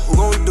girl, then who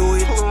gon' do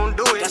it?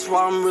 That's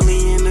why I'm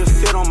really in the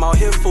field, I'm out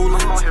here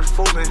fooling.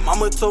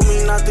 Mama told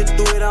me not to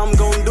do it, I'm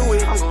gon' do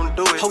it.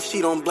 Hope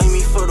she don't blame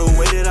me for the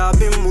way that I've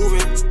been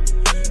moving.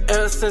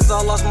 Ever since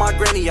I lost my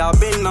granny, I've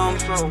been numb.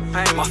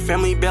 My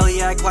family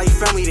barely act like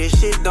family, this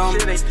shit dumb.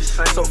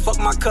 So fuck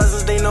my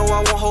cousins, they know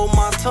I won't hold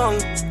my tongue.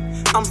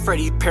 I'm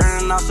Freddie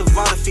Perrin, I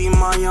survive to feed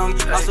my young.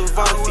 I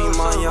survive to feed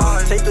my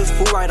young. Take this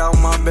food right out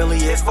my belly,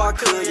 if I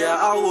could, yeah,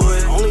 I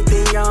would. Only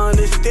thing I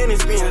understand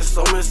is being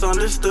so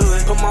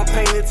misunderstood. Put my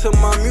pain into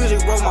my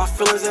music, wrote my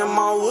feelings in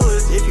my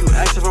woods. If you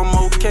ask if I'm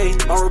okay,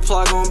 my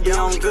reply gon' be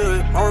I'm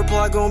good. My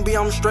reply gon' be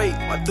I'm straight.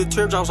 Wipe the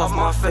teardrops off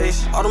my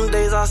face. All them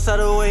days I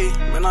sat away,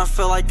 man, I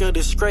felt like a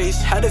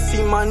disgrace. Had to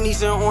feed my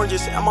niece and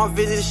oranges, at my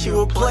visits she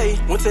would play.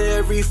 Went to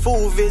every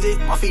food visit,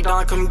 my feet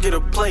down, come get a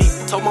plate.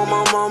 Told my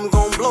mama I'm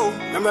gon' blow,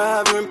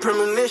 remember having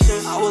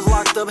premonitions. I was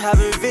locked up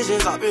having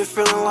visions, I've been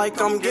feeling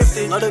like I'm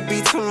gifted. Let it be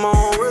to my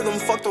own rhythm,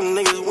 fuck them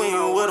niggas, we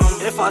ain't with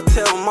them. If I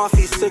tell my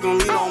feet sick them,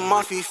 you know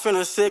my feet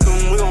finna sick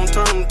them. We gon'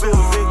 turn them to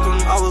a victim.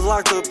 I was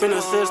locked up in the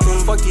system,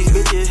 fuck these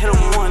bitches, hit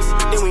them once,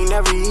 then we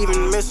never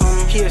even miss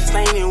them. He a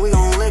stain and we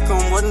gon' lick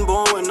him, wasn't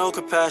born with no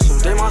compassion.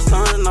 They my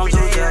sons and I'm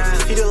Joe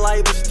Jackson. See the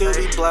light but still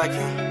be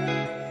blacking.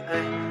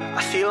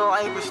 I see the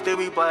light but still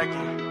be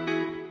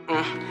blacking.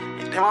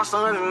 They my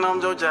sons and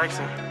I'm Joe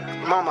Jackson.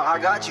 Mama, I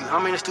got you.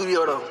 I'm in the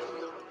studio though.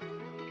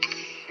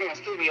 In the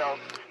studio?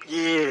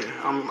 Yeah,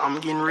 I'm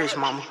getting rich,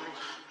 mama.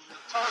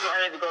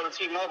 I had to go to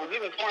T-Mobile.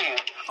 Give me a plan.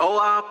 Oh,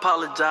 I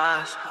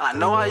apologize. I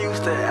know I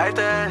used to act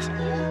ass.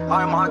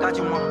 Alright, ma, I got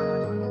you, mama.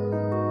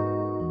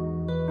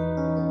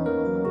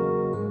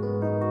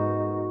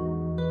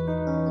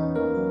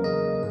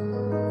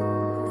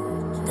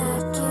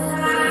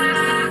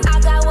 I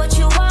got what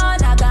you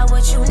want, I got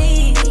what you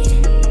need.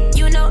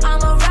 You know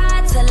I'ma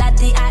ride till I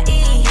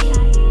D.I.E.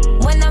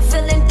 When I'm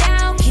feeling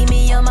down, keep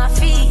me on my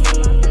feet.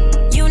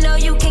 You know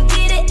you can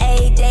get it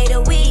 8 days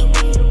a week.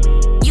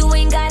 You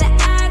ain't gotta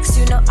ask,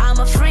 you know I'm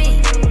a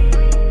freak.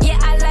 Yeah,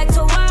 I like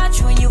to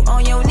watch when you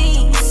on your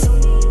knees.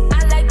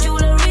 I like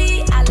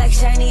jewelry, I like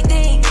shiny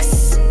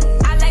things.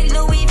 I like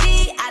Louis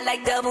V, I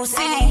like double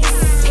C.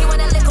 He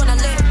wanna lick on a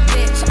lip,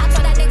 bitch. I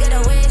told that nigga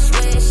to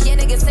wish. Yeah,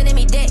 nigga sending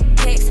me dick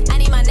pics. I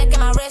need my neck and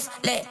my wrist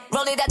lit.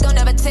 Roll it, that don't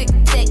never tick.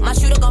 My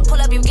shooter gon' pull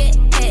up, you get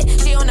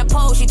hit. She on the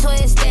pole, she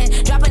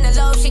twisted. Dropping the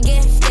low, she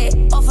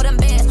gifted. All for them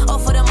bands, all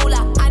for the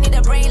moolah. I need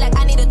a brain like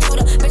I need a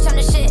tutor. Bitch, I'm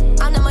the shit,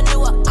 I'm the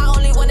manure. I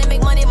only wanna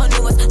make money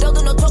maneuvers. Don't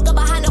do no talking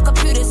behind no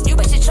computers. You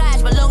bitch, you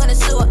trash, belong in the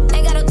sewer.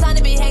 Ain't got no time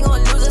to be hanging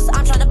with losers.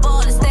 I'm tryna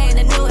ball and stay in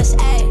the newest.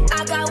 Ayy,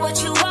 I got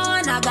what you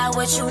want, I got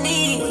what you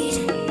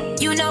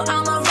need. You know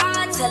I'ma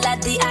ride till I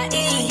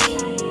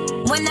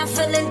D.I.E. When I'm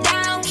feeling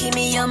down, keep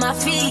me on my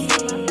feet.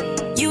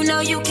 You know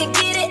you can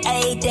get it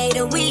 8 days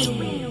a week.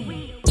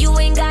 You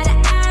ain't gotta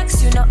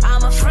ask, you know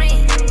I'm a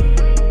freak.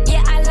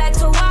 Yeah, I like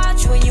to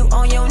watch when you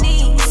on your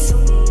knees.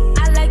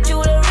 I like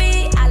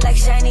jewelry, I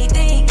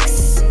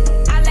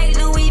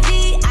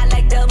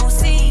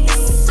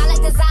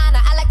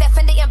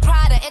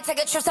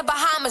trips to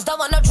Bahamas, don't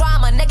want no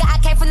drama. Nigga, I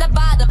came from the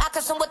bottom, I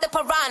consume with the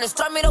piranhas.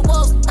 Throw me the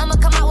wolves, I'ma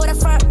come out with a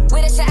fur.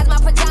 With a shit as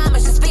my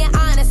pajamas, just being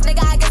honest.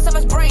 Nigga, I get so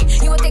much brain,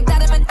 you would think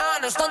that I'm an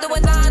honors. Don't do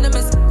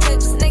anonymous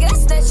tips, nigga,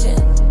 that's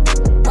snitching.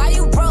 Why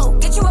you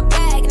broke? Get you a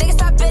bag, nigga,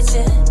 stop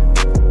bitching.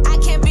 I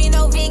can't be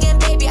no vegan,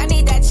 baby, I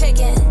need that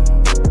chicken.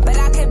 But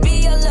I could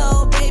be a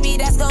little baby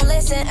that's gon'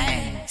 listen.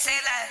 Ay, say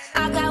that.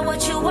 I got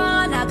what you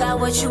want, I got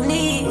what you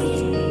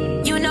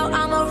need. You know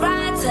I'ma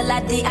ride till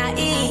I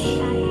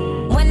D.I.E.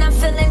 When I'm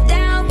feeling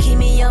down, keep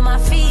me on my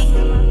feet.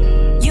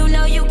 You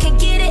know you can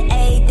get it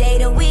 8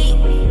 days a week.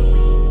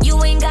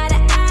 You ain't gotta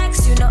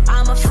ask, you know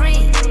I'm a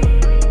freak.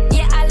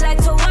 Yeah, I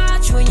like to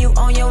watch when you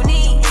on your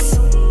knees.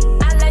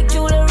 I like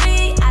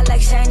jewelry, I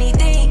like shiny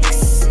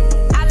things.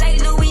 I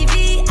like Louis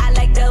V, I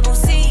like double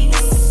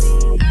C's.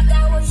 I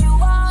got what you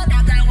want,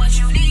 I got what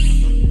you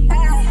need.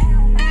 Ay,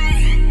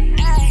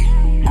 ay,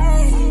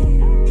 ay.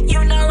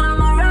 You know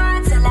I'ma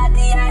ride till I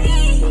D.I.E.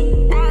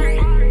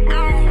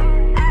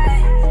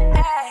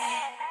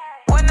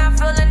 When I'm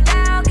feeling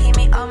down, keep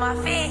me on my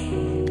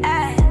feet.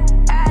 Ay,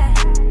 ay,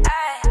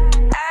 ay,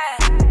 ay.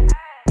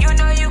 You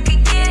know you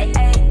can get it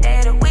 8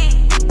 days a week.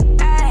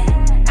 Ay,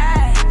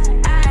 ay,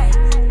 ay,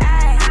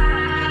 ay.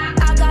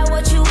 I got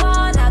what you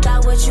want, I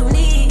got what you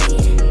need.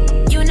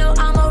 You know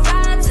I'ma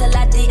ride till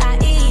I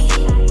D.I.E.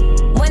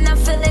 When I'm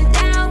feeling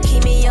down,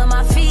 keep me on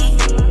my feet.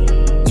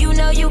 You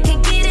know you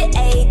can get it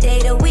 8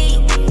 days a week.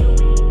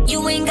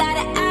 You ain't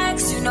gotta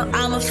ask, you know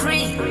I'm a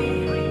freak.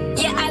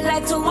 Yeah, I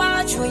like to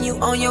watch when you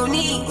on your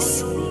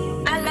knees.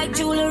 I like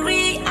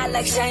jewelry, I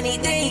like shiny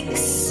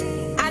things.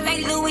 I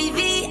like Louis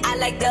V, I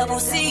like double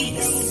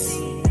C's.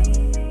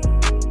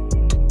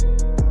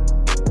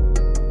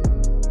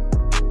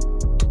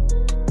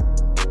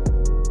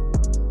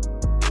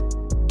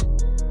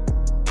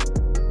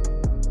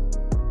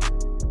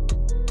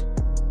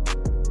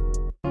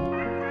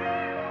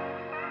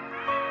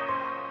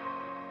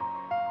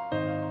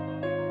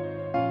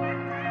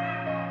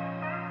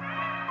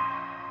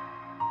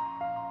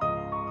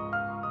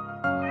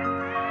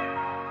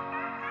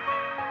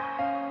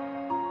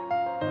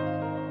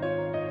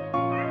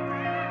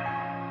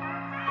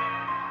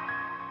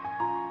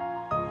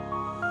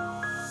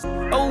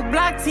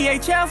 Block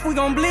THF, we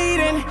gon' bleed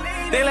in it.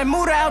 They let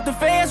Muda out the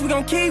feds, we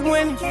gon' keep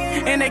winning.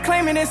 And they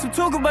claiming it's some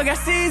Tuka, but got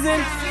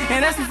seasoned.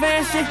 And that's some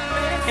fan shit.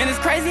 And it's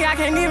crazy, I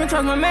can't even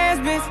trust my man's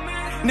bitch.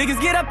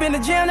 Niggas get up in the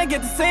gym, they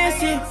get the sand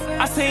shit.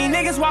 I seen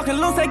niggas walking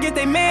loose, they get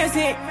they mans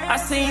hit. I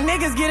seen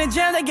niggas get in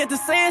jail, they get the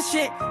sand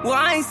shit. Well,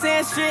 I ain't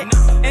saying shit.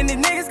 And the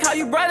niggas call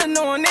you brother,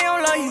 knowing they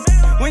don't love you.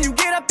 When you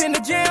get up in the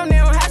gym, they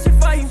don't have shit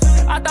for you.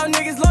 I thought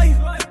niggas love you.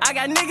 I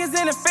got niggas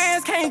in the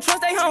fans, can't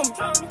trust they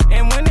homies.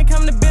 And when it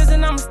come to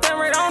business, I'ma stand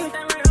right on it.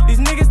 These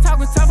niggas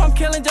talking tough, I'm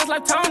killing just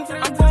like Tony.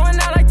 I'm going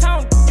out like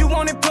Tony. You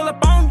want it, pull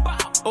up on me.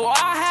 Oh,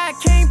 I had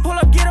King, pull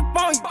up, get up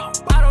on you.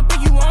 I don't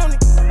think you want it.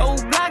 Oh,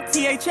 block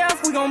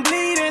THF, we gon'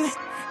 bleed in it.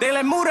 They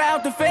let Muda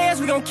out the feds,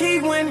 we gon'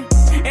 keep winning.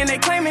 And they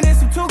claiming it's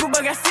some Tuka,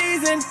 but got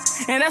seasoned.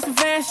 And that's some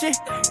fan shit.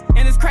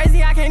 And it's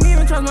crazy, I can't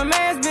even trust my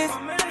man's bitch.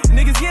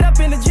 Niggas get up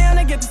in the gym,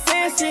 they get the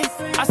sand shit.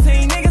 I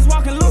seen niggas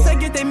walking loose, they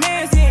get they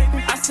mans hit.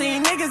 I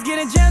seen niggas get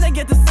in jail, they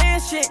get the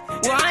sand shit.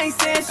 Well, I ain't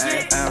saying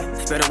shit.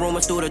 Spread the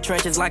rumors through the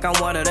trenches like I'm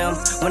one of them.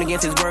 Went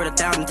against his word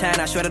 1,000 times,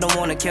 I sure don't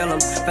wanna kill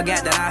him.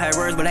 Forgot that I had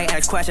words, but they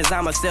ask questions,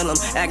 I'ma steal them.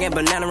 Acting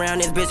banana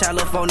around this bitch, I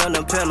look for none of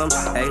them pill him.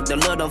 Hey, the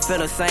look don't feel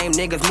the same,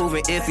 niggas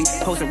moving iffy.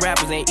 Posting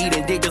rappers and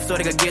eating dick just so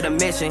they could get a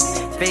mission.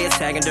 Feds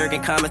tagging Dirk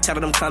and comments,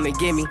 telling them come and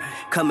get me.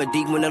 Coming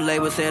deep when the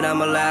label said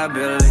I'm a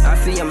liability. I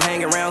see him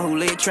hanging around who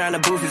lit trying to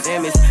boost his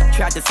image.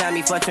 Tried to sign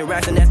me for 10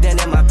 racks and that's then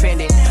in my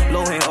pendant.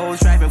 Low hand old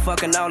strife and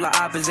fucking all the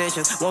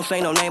opposition. Won't say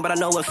no name, but I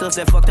know a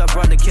sister fucked up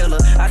brother killer.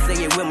 I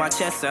say it with my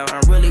chest out.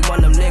 I'm really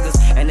one of them niggas,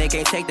 and they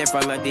can't take that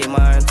from me. I did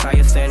my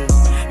entire sentence.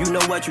 You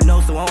know what you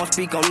know, so I don't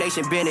speak on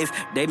nation business.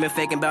 They been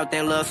faking about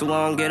that love, so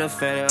I don't get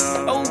offended.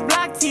 Oh,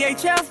 block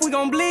THF, we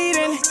gon' bleed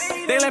in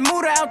it. They let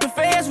Muda out the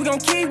feds, we gon'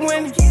 keep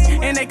winning.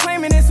 And they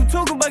claiming it's some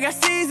Tuka, but got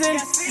seasoned.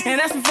 And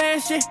that's some fan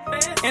shit.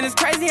 And it's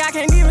crazy, I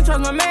can't even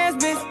trust my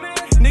man's bitch.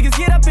 Niggas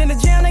get up in the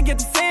gym, they get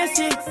the sand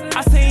shit.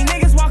 I seen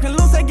niggas walking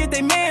loose, they get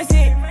they mans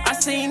hit. I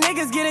seen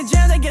niggas get in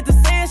jail, they get the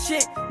sand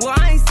shit. Well,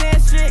 I ain't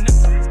saying shit.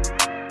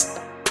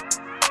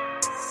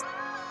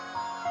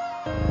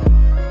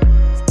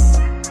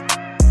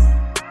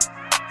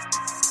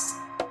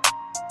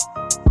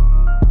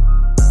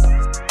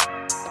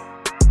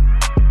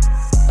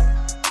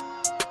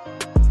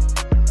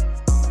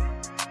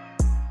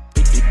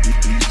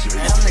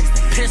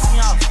 Piss me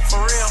off, for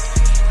real.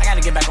 I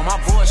gotta get back on my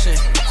bullshit.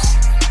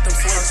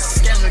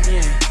 Schedule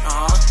again.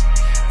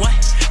 What?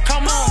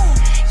 Come on.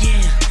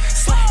 Yeah.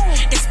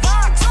 It's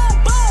box.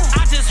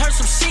 I just heard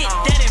some shit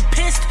that done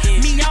pissed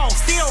me off.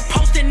 Still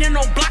posting in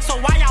no block, so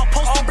why y'all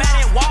posting by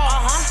that wall?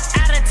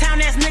 Out of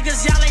town ass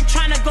niggas, y'all ain't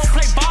trying to go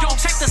play ball. Yo,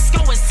 check the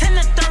score, it's 10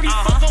 to 30.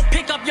 Go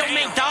pick up your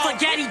main dog.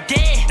 Forget he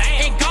dead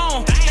and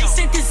gone. They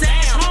sent his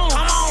ass home.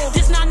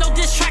 This not no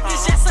diss track,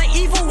 this just an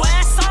evil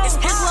ass song.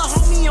 His little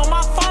homie on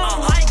my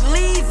phone, like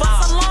leave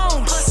us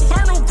alone.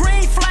 Burn no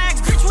green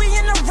flags, bitch, we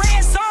in the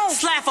red zone.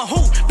 Slap for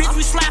who? Bitch,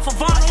 we slap for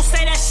Vaughn.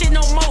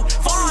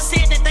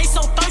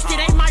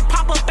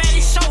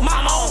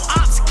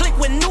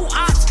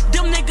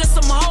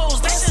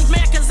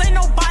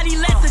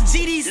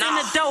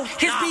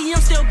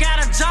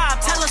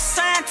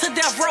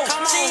 rope.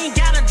 She ain't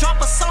gotta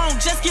drop a song,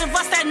 just give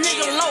us that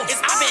nigga low.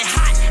 I've been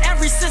hot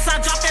ever since I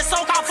dropped that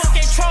song called Fuck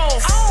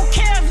Control. I don't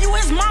care if you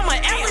his mama,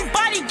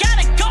 everybody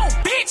gotta go,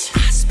 bitch.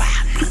 I spy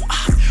blew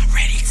up,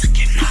 ready to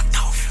get knocked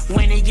off.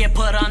 When he get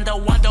put under,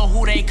 wonder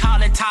who they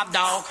call it top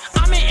dog.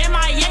 I'm in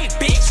MIA,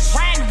 bitch,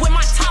 riding with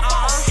my top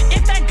off.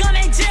 If that gun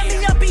ain't jam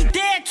me up, he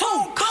dead too.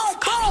 Boom,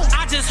 boom.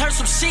 I just heard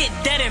some shit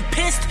that done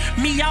pissed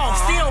me off.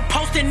 Still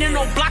posting in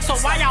no block, so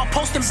why y'all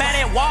posting bad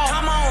at wall?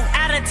 Come on,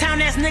 out of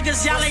town ass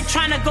niggas, y'all ain't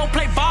tryna go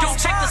play ball. Go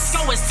check the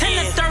score, it's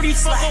 10 to 30,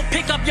 so go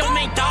pick up your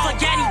main dog.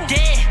 Forget he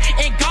dead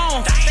and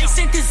gone. They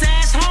sent his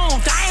ass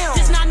home. Damn.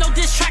 This not no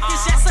diss track,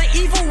 this just an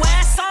evil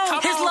ass song.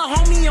 His little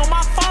homie on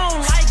my phone,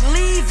 like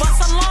leave us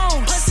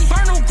alone.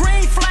 Burn them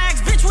green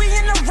flags, bitch, we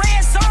in the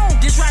red zone.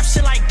 This rap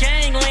shit like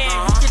gangland,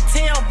 you can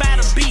tell by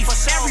the beef.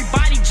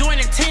 Everybody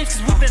joining teams,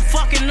 cause we been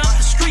fucking up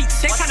the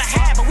streets. They tryna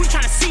have, but we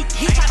tryna seek.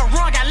 He tryna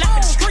run, got left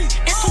in the street.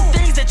 It's two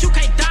things that you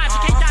can't dodge. You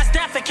can't dodge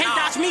death and can't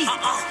dodge me.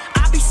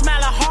 I be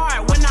smelling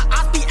hard when the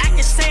ops be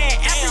acting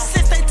sad. Ever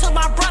since they took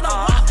my brother,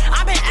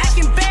 I been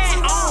acting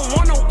bad. I don't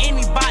want no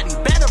anybody.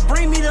 Better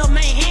bring me the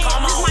main hand.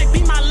 This might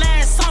be my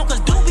last song,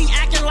 cause dude be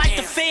acting like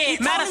the Fed.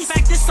 Matter of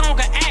fact, this song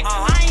a act.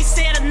 I ain't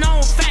said a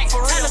known fact.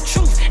 Tell the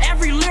truth,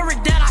 every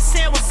lyric that I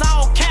said was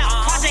all cap.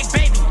 Project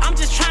Baby, I'm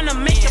just trying to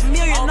make $1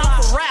 million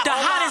off a rap. The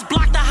hottest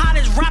block, the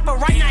hottest rapper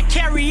right now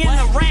carrying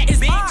the rack,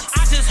 bitch.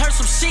 I just heard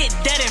some shit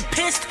that done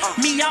pissed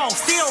me off.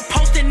 Still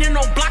posting in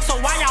no block, so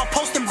why y'all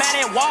posting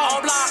bad at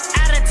wall?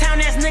 Out of town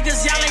ass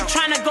niggas, y'all ain't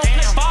trying to go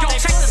play ball. Go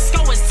check the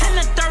score, it's 10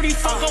 to 30,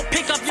 go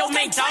pick up your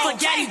main dog.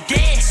 Forget he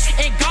dead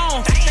and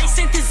gone. They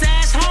sent his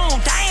ass home.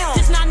 Damn.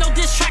 This not no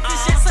diss track,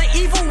 this just an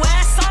evil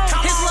ass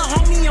song. His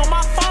little homie on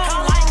my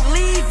phone, like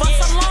leave us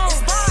alone.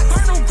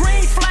 Burn them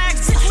green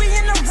flags, bitch, we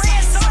in the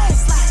red zone.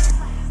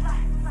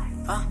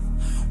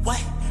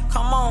 What?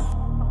 Come on.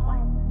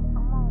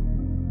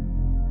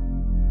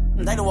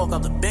 They done woke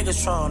up the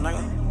biggest troll,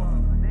 nigga.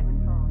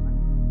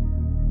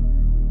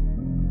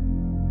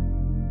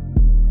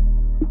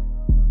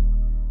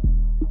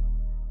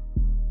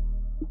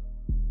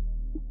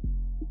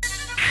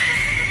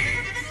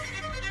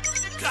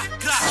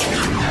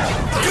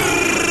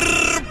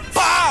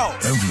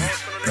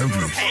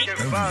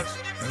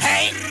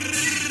 Hey!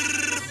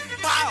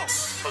 Bow!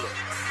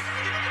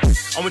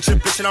 I'm with your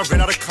bitch and I ran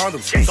out of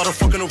condoms. Started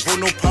fucking a road,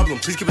 no problem.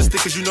 Please keep a stick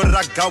cause you know that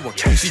I got one.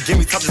 She gave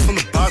me top just from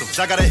the bottom.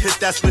 I gotta hit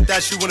that, split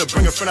that. She wanna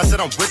bring a friend, I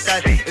said I'm with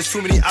that. It's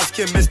too many ops,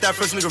 can't miss that.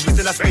 First nigga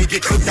reason, that's why you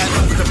get clipped at.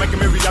 With the Mike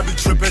and Mary, I be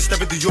tripping,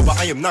 stepping through you, but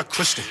I am not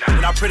Christian.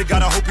 And I pray to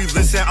God, I hope he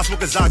listen. I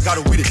smoke as I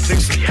got a weed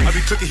addiction. I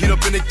be cooking heat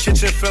up in the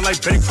kitchen, feel like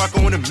Betty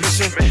Crocker on a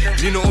mission.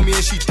 Nina on me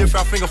and she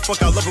different, I finger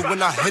fuck, I love it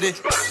when I hit it.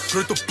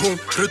 Hit the boom,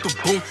 hit the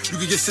boom. You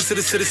can get sent to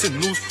the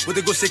citizen news. What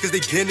they go say cause they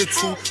getting it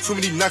too. Too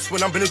many knocks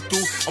when I'm in it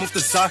through. I'm off the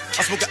side,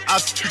 I smoke an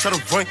ops. Try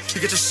to run, you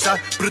get your shot,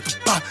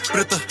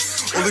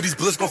 all of these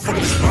bullets gon' fuck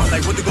up this spot.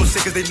 Like what they gon' say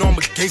cause they know I'm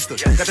a gangster.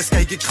 Got this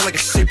guy get cut like a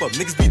shape up.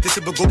 Niggas be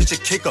dissing but go get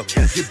your cake up.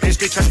 Get bitch,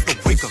 they catch up the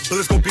wake up.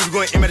 Bullets gon' be, we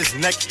gon' aim at his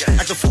neck.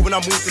 Act the fool when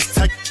I move this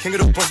tech. King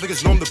of the Bronx,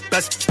 niggas know I'm the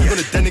best. You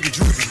gonna dead nigga,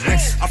 you could be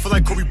next. I feel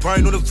like Kobe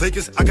Bryant on the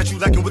Lakers. I got you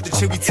lacking with the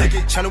chin, we take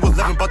it. Channel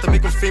 11 about to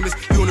make him famous.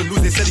 You on the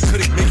news, they said he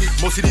couldn't make it.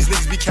 Most of these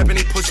niggas be capping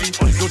they pussy.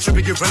 Don't trip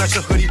and get run out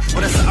your hoodie.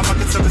 But that's the op I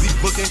can tell cause he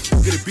booking.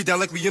 Get it beat down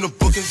like we in a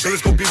booking.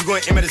 Bullets gon' be, we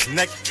gon' aim at his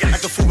neck.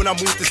 Act the fool when I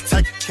move this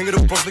tech. King of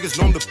the Bronx, niggas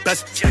know I'm the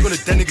best. You gonna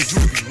dead niggas, you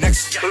could be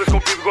next. Bullets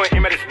gon' be, we gon'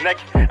 aim at his neck.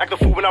 Act the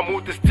fool when I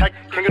move this tech.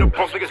 King of the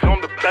Bronx, niggas know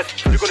I'm the best.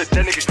 You gonna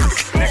dead niggas, you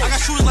could be next. I got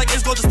shooters like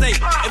it's Golden State.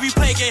 Every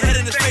play get hit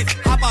in his face.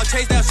 Hop out,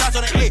 chase down shots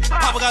on the 8.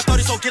 Papa got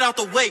 30, so get out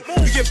the way.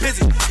 We get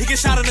busy. He get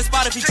shot on the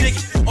spot if he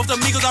jiggy. Off the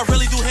Migos, I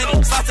really do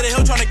Henny. Slide to the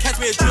hill trying to catch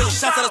me a drilly.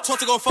 Shots at the torch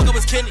to go fuck up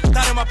his kidney.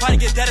 Thought in my potty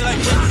get daddy like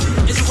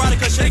Whitney. It's erotic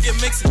cause shit get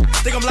mixy.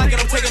 Think I'm lacking,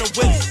 I'm taking them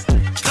with me.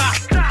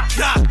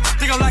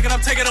 Think I'm lacking,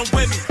 I'm taking them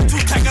with me. 2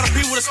 tech got a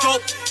beat with a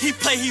scope. He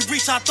play, he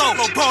reach, I throw.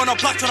 No bro on the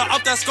block trying to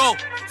up that scope.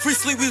 Free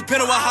sleep, we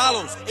been with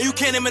hollows. And you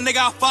can't name a nigga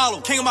I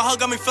follow. King of my hug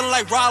got me feeling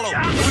like Rollo.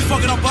 And we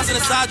fucking, I'm busting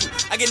inside you.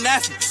 I get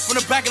nasty. From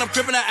the back and I'm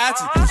gripping that at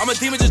you. I'm a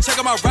demon, just check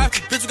out my rap.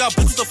 Bitch, you got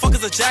bitches, the fuck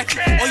is a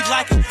jacket. Oh, he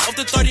lacking. Off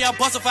the 30, I'm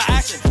busting for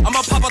action.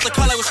 I'ma pop out the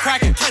car like was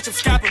cracking. Catch him,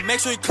 scrap him, make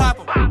sure you clap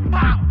him.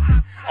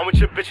 I'm with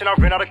your bitch and I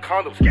ran out of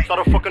condoms.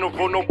 Started fucking a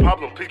road, no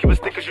problem. Please keep a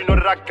stick cause you know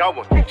that I got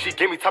one. She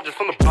gave me top just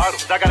from the bottom.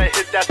 I gotta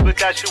hit that, split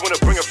that. She wanna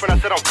bring a friend, I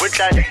said I'm with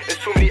that. It's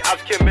too many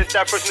ops, can't miss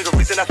that. First nigga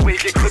reason, that's where he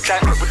get clipped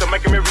at. With the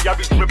Mike and Mary, I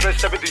be tripping,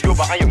 stepping through you,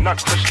 but I am not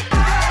Christian.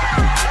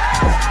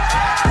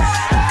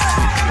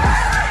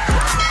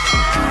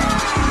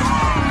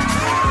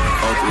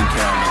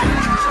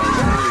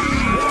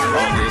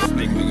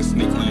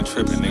 Sneak land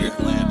tripping, nigga.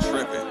 Land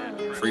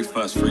tripping. Free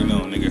fuss, free no,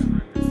 nigga.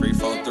 Free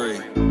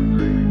 4-3.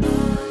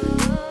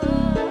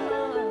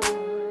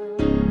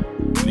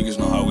 Niggas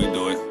know how we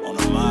do it. On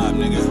the mob,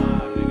 nigga.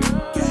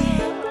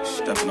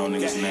 Stepping on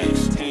niggas'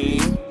 necks.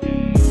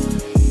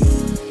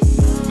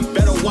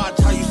 Better watch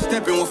how you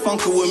stepping when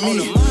funkin' with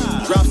me.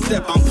 Drop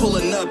step, I'm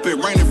pulling up, it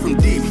raining from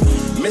deep.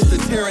 Mr.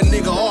 Tear a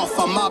nigga off,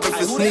 I'm mobbing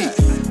for sneak.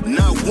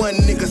 Not one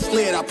nigga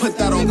slid, I put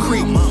that on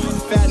creep.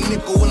 Fat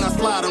nickel when I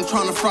slide, I'm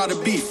trying to fry the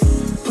beef.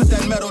 Put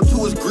that metal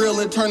to his grill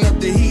and turn up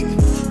the heat.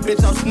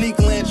 Bitch, I'm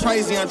sneaking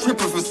Tracy, I'm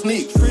tripping for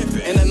sneak.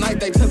 In the night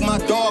they took my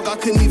dog, I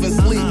couldn't even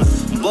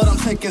sleep. But I'm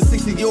taking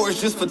 60 yours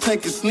just for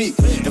taking sneak.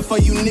 And for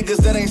you niggas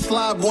that ain't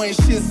slide, boy, ain't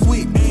shit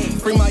sweet.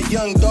 Free my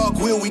young dog,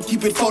 Will, we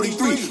keep it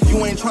 43.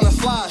 You ain't tryna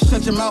slide,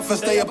 shut your mouth and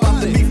stay up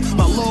out the beef.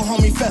 My little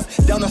homie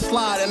Fest, down the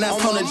slide, and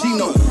that's on the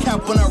Gino.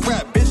 Cap when I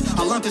rap, bitch,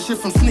 I learned this shit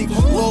from Sneak.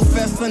 Lil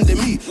Fest under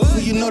me, so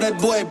you know that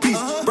boy a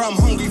beast. Bro, I'm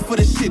hungry for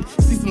this shit,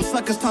 see some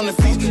suckers time to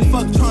feast.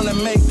 Fuck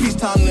tryna make peace,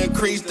 time to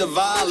increase the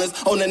violence.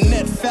 On the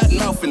net, fat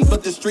mouthing,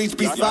 but the streets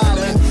be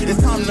silent.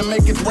 It's time to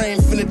make it rain,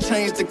 finna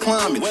change the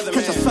climate.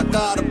 Catch a sucker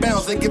out of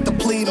bounds, they get the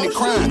pleading and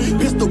crying.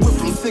 Pistol whip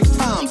him 6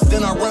 times,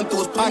 then I run through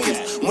his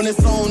pockets. When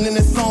it's on, then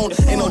it's on,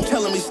 ain't no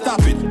telling me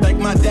stop it. Thank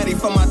my daddy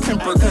for my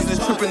temper, cause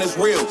this trippin' is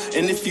real.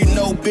 And if you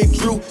know Big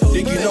Drew,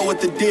 then you know what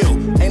the deal.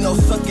 Ain't no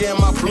sucker in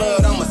my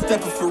blood, I'm a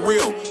stepper for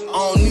real.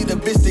 I don't need a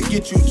bitch to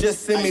get you,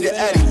 just send me the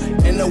Addy.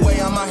 And the way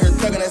I'm out here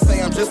thuggin', they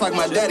say I'm just like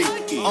my daddy.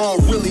 I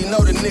don't really know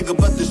the nigga,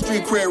 but the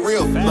street cred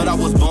real. But I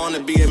was born to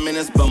be a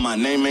menace, but my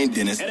name ain't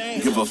Dennis.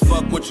 Give a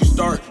fuck what you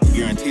start,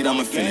 guaranteed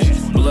I'ma finish.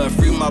 Blood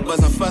free my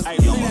buzzin' fuss,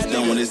 he almost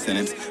done with his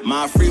sentence.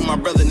 My free my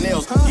brother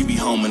Nails, he be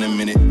home in a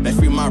minute. They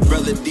free my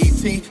brother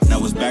DT,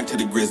 now it's back to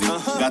the Grizzly.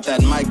 Got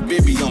that Mike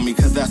Bibby on me,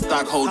 cause that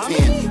stock hold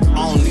 10.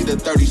 I don't need a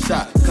 30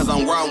 shot, cause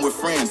I'm riding with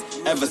friends.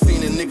 Ever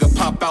seen a nigga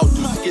pop out,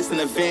 do skits in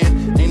a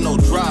van? Ain't no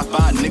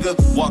drive-by,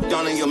 nigga, walk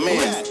down on your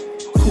mans.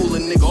 Cool a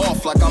nigga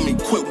off like I'm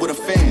equipped with a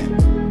fan.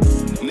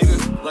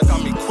 Nigga, like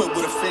I'm equipped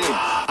with a fan.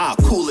 I'll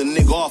cool a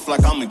nigga off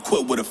like I'm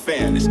equipped with a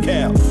fan. It's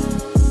Cal.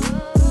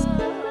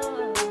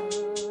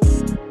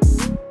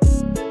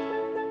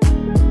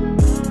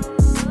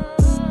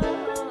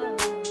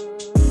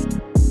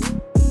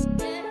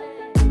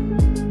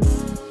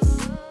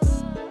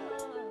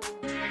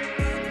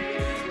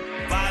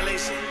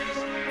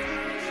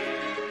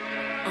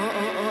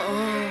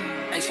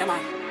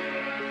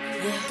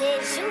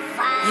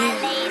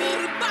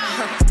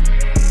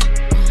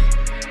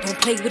 Don't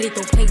play with it,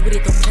 don't play with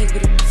it, don't play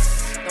with it.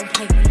 Don't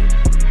play with it.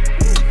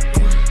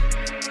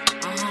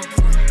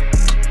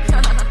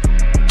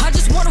 I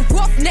just want a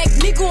roughneck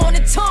nigga on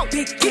the tongue.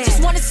 You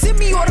just wanna send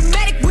me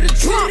automatic with a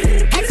drum.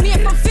 Ask me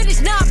if I'm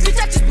finished, nah, bitch,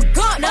 I just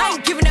begun. I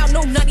ain't giving out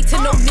no nutty to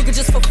no nigga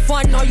just for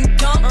fun. Are you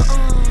dumb?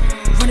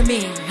 Run a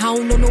man, I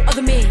don't know no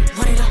other man.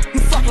 Run it up. You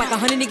fuck like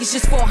 100 niggas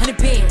just for 100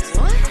 bands.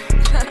 What?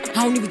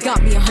 I don't even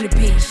got me 100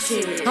 bands.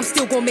 Shit. I'm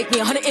still gonna make me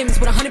 100 M's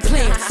with 100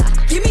 plans.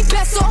 Give me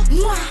peso,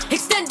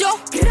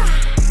 extendo.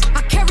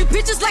 I carry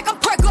bitches like I'm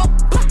Prego.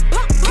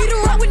 Get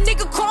around with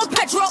nigga called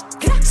Petro.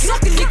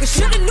 Suck a nigga,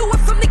 shoulda knew it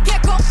from the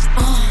get-go.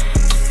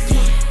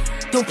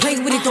 Don't play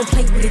with it, don't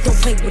play with it, don't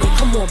play with it.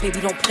 Come on,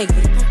 baby, don't play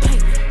with it, don't play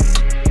with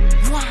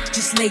it.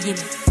 Just lay in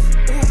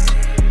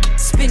it.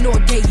 Spin all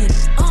day in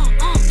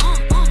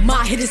it.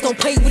 My hitters don't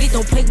play with it,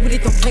 don't play with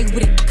it, don't play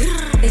with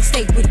it. They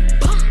stay with it.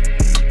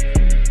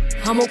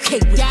 I'm okay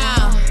with it.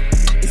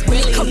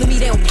 When they come to me,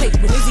 they don't play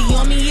with it. Wizzy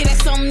on me, yeah,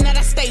 that's something that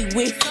I stay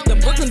with. The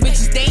Brooklyn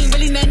bitches, they ain't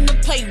really nothing to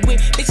play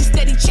with. Bitches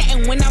steady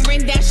chatting, when I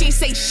ran down, she ain't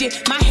say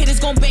shit. My hitters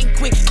gon' bang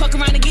quick, fuck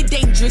around and get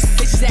dangerous.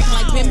 Bitches acting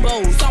like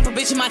bimbos, stomp a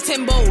bitch in my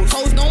Timbos.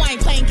 Hoes know I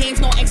ain't playing games,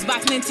 no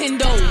Xbox,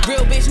 Nintendo.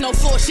 Real bitch, no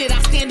floor shit,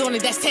 I stand on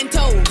it, that's 10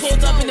 toes.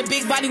 Pulled up in the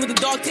big body with the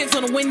dog tints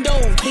on the window.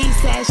 He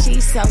said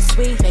she's so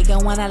sweet, they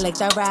gon' wanna lick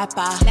the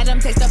rapper. Let them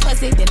taste the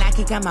pussy, then I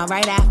can come out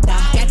right after.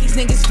 Got these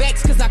niggas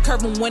vexed, cause I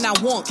curve them when I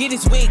want. Get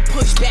his wig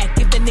pushed back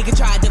if the nigga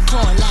tried to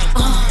front like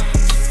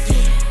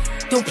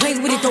Don't play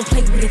with it, don't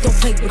play with it, don't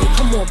play with it.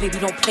 Come on, baby,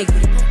 don't play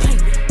with it, don't play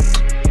with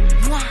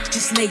it.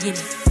 Just lay in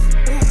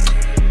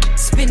it.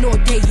 Spin all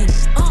day in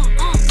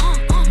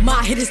it.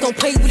 My hitters don't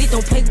play with it,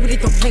 don't play with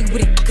it, don't play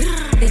with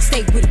it. They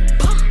stay with it.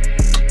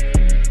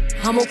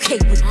 I'm okay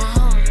with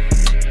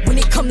it. When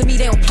they come to me,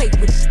 they don't play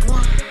with it.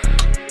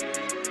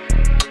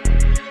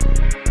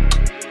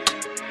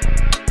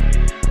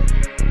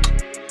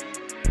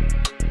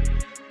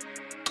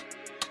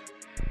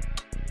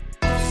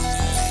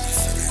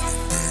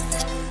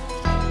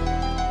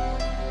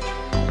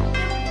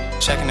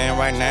 Checking in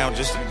right now,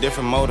 just a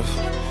different motive.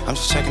 I'm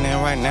just checking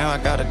in right now, I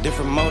got a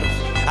different motive.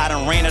 I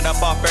done ran it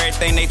up off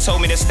everything they told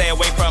me to stay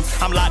away from.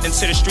 I'm locked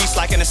into the streets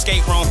like an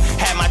escape room.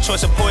 Had my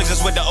choice of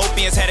poisons with the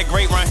opiates, had a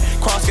great run.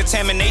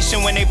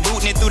 Cross-contamination when they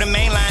booting it through the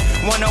main line.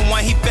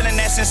 One-on-one, he feeling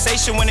that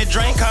sensation when the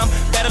drain come.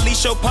 Better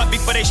leash your pup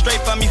before they straight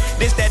from you.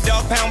 This that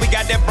dog pound, we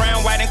got that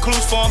brown, white, and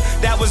clues for 'em.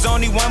 That was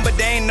only one, but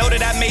they ain't know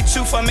that I made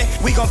 2 from it.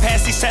 We gon'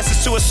 pass these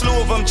tests to a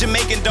slew of them.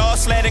 Jamaican dog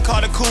sledding,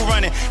 called a cool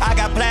running. I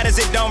got platters,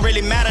 it don't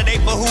really matter, they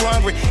for who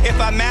hungry. If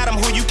I mad them,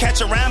 who you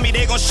catch around me,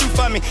 they gon' shoot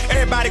for me.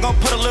 Everybody gon'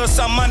 put a little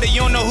something under,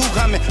 you don't know who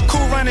coming.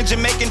 Cool running,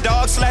 Jamaican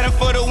dog sledding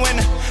for the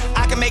winner.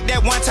 I can make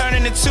that one turn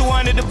into 2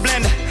 under the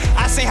blender.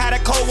 I seen how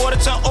that cold water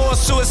turn oil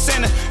to a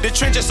center. The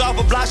trenches off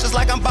of blocks just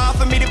like I'm ball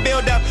for me to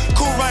build up.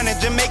 Cool running,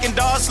 Jamaican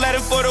dog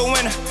sledding for the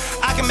winner.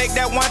 I I can make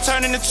that one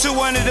turn into two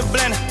under the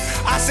blender.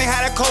 I seen how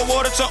that cold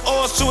water turn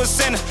oils to a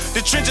center. The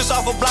trenches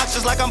off of blocks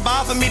just like I'm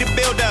Bob for me to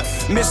build up.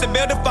 Mr.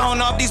 Build the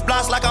phone off these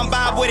blocks like I'm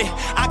Bob with it.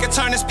 I can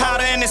turn this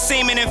powder into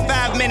semen in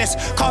 5 minutes.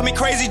 Call me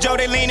crazy Joe,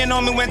 they leaning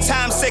on me when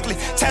time's sickly.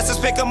 Testers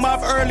pick them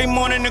up early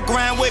morning to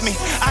grind with me.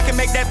 I can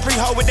make that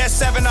pre-hole with that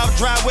 7 off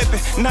dry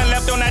whipping. Nothing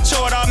left on that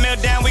chore, it all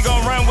melt down, we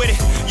gon' run with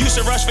it. Used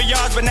to rush for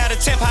yards, but now the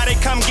temp, how they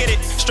come get it.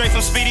 Straight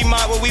from Speedy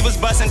Mart where we was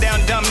busting down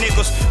dumb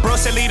nickels. Bro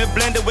said leave the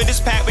blender with this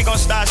pack, we gon'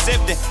 start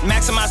sifting.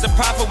 Maximize the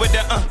profit with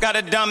the got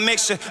a dumb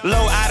mixture.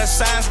 Low out of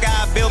science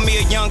guy, build me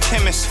a young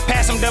chemist.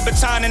 Pass him the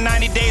baton in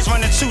 90 days,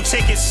 running 2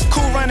 tickets.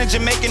 Cool running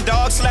Jamaican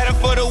dog, sledding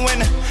for the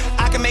winner.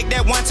 I can make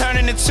that one turn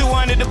into 2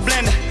 under the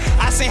blender.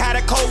 I seen how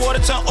that cold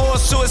water turn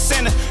oils to a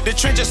center. The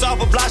trenches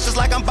off of blocks just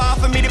like I'm Bob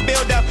for me to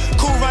build up.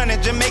 Cool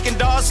running Jamaican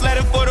dog,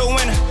 sledding for the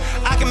winner.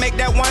 I can make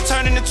that one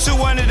turn into 2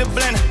 under the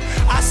blender.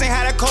 I seen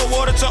how that cold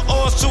water turn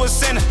oils to a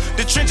center.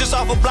 The trenches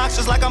off of blocks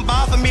just like I'm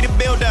Bob for me to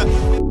build up.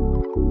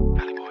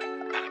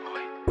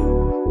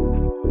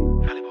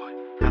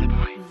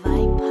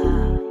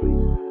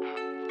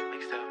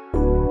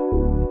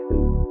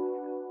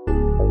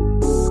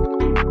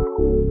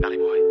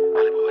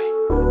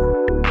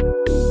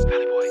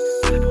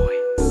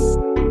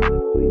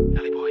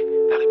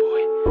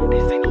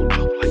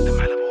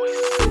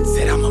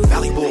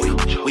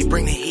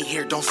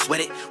 Don't sweat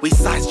it, we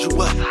sized you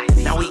up.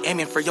 Now we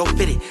aiming for your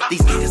fitted.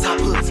 These niggas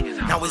hot hoods.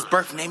 Now his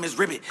birth name is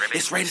Ribbit.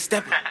 It's Ray the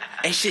Stepper.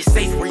 Ain't shit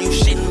safe where you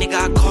shitting, nigga.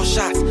 I call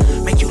shots.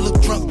 Make you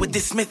look drunk with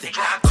this Smithy.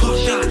 Cool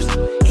fingers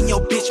in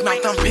your bitch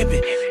mouth, I'm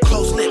pimping.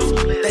 Close lips.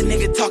 That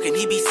nigga talking,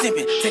 he be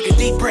simping. Take a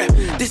deep breath.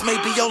 This may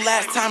be your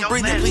last time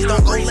breathing. Please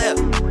don't go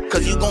left.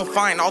 Cause you gon'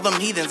 find all them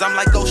heathens. I'm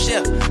like, go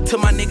chef. To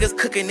my niggas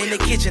cooking in the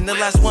kitchen, the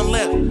last one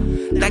left.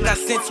 That got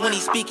sense when he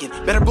speaking.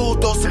 Better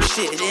bulldoze some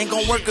shit. It ain't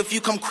gon' work if you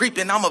come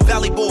creeping. I'm a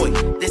valley boy.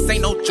 This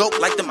ain't no joke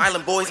like them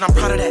island boys, and I'm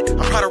proud of that.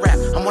 I'm proud of rap.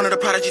 I'm one of the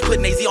prodigies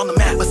putting AZ on the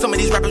map. But some of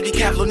these rappers be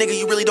cap, little nigga,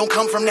 you really don't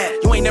come from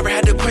that. You ain't never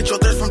had to quench your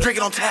thirst from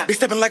drinking on tap. They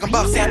stepping like I'm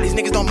Bob Sapp. These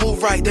niggas don't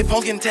move right. They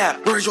phones getting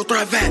tapped. Where's your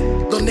thrive at?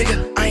 Little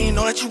nigga, I ain't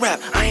know that you rap.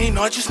 I ain't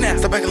know that you snap.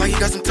 Stop acting like you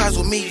got some ties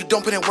with me. You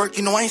don't put in work,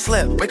 you know I ain't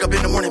slept. Wake up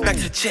in the morning, back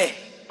to the check.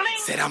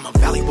 Said I'm a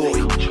valley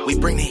boy. We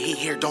bring the heat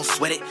here, don't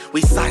sweat it.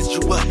 We sized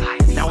you up.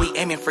 Now we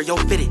aiming for your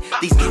fitted.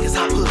 These niggas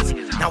hot hoods.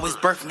 Now his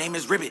birth name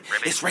is Ribbit.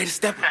 It's Ray the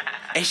Stepper.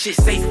 Ain't shit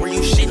safe where you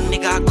shitting,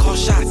 nigga. I call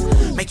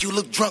shots. Make you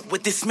look drunk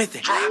with this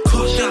Smithy.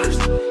 Cool fingers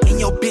in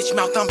your bitch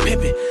mouth, I'm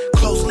pimping.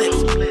 Close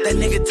lips. That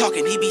nigga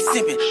talking, he be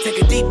simping.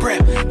 Take a deep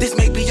breath. This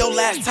may be your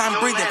last time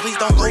breathing. Please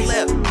don't go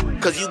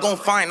left. Cause you gon'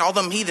 find all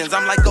them heathens.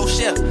 I'm like, go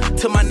chef.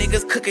 To my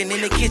niggas cooking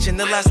in the kitchen,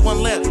 the last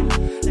one left.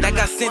 That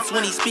got sense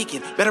when he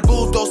speaking. Better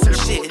bulldoze some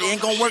shit. It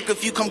ain't gon' work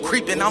if you come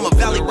creeping. I'm a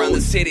valley boy. Around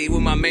the city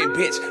with my main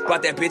bitch.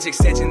 Bought that bitch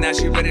extension. Now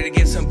she ready to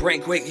get some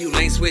brain quick. You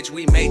lane switch,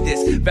 we made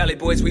this. Valley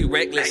boys, we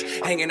reckless.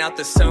 Hanging out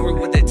the sunroof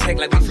with the tech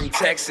like we from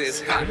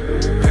Texas.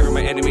 Pray for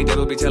my enemy,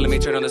 devil be telling me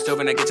turn on the stove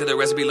and I get to the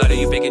recipe. Lot of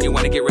you thinking you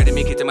wanna get rid of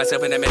me. Get to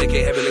myself and I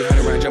medicate heavily.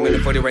 100 round drum in the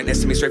 40 right next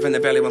to me. Straight from the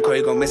valley. One call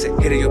you gon' miss it.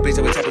 Hitting your bitch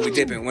that we tapping, we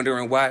dipping.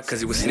 Wondering why?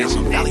 Cause he was snitching.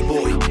 I'm a valley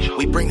boy.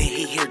 We bring the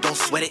heat here, don't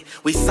sweat it.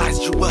 We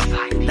sized you up.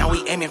 Now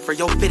we aiming for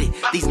your fitted.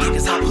 These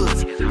niggas hot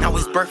hoods. Now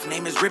his birth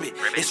name is Ribbit.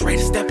 It's Ray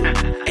the Stepper.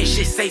 Ain't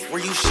shit safe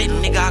where you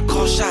shitting, nigga. I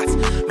call shots.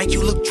 Make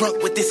you look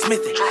drunk with this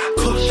Smithy.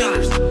 Cool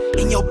fingers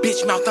in your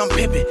bitch mouth, I'm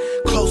pimping.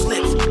 Close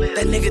lips.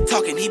 That nigga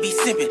talking, he be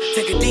simping.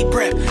 Take a deep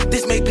breath.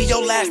 This may be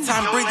your last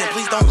time breathing.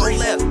 Please don't go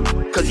left.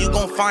 Cause you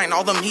gon' find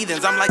all them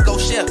heathens. I'm like, go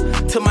chef.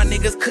 To my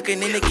niggas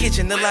cooking in the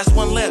kitchen, the last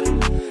one left.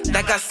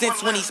 That got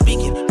sense when he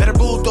speaking. Better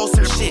bulldoze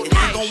some shit. It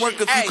ain't gon'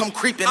 work if you come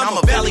creeping. I'm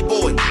a valley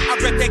boy. I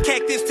rep that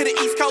cactus to the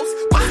East Coast.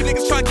 Pussy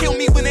niggas try to kill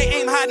me when they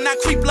aim high and I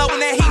creep low when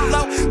that heat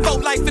low.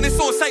 Folk life and it's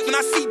on sight when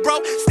I see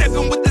bro.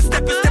 Steppin' with the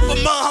step of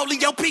mud, holy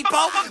yo people.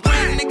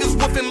 When niggas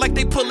woofing like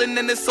they pullin'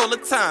 in this all the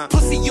time.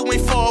 Pussy, you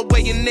ain't far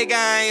away and nigga,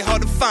 I ain't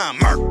hard to find.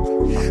 Murk.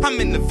 I'm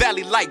in the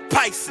valley like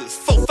Pisces.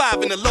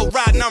 4-5 in the low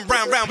ride and I'm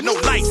round with no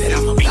lights. Said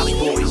I'm a valley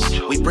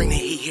boy. We bring the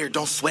heat here,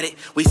 don't sweat it.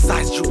 We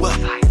sized you up.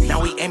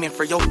 Now we aiming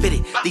for your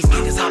fitted. These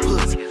niggas hot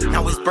hoods.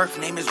 Now his birth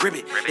name is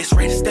Ribbit. It's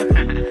Ray the Stepper.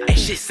 Ain't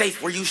shit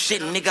safe where you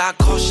shitting, nigga. I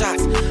call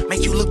shots.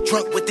 Make you look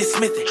drunk with this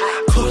Smithy.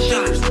 Cool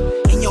fingers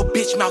in your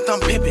bitch mouth, I'm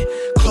pimping.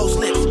 Close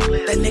lips.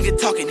 That nigga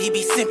talking, he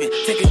be simping.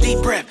 Take a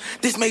deep breath.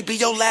 This may be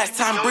your last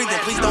time breathing.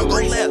 Please don't go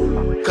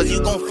left. Cause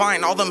you gon'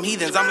 find all them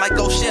heathens. I'm like,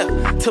 go chef.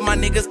 To my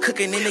niggas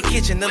cooking in the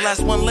kitchen, the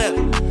last one left.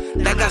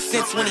 That got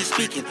sense when he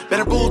speaking.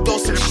 Better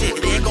bulldoze some shit.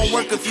 It ain't gon'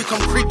 work if you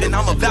come creeping.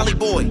 I'm a valley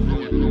boy.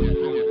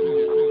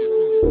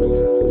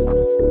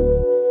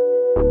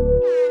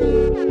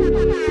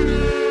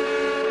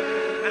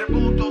 Better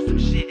bulldoze some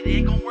shit. It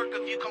ain't gon' work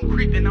if you come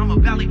creeping. I'm a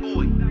valley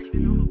boy.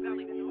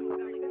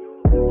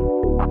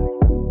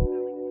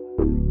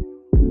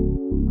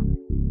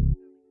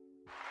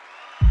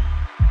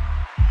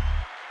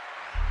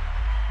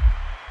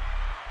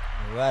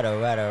 All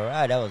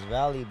right. That was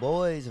Valley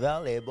Boys.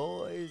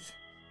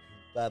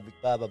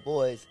 Baba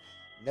Boys.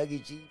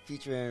 Nuggy G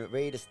featuring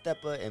Ray the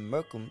Stepper and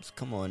Merkums.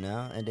 Come on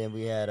now. And then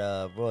we had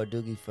Raw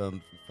Doogie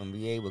from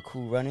VA with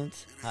Cool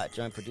Runnings. Hot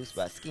joint produced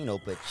by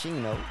Skino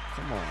Pacino.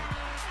 Come on.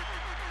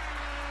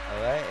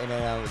 Alright, and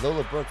then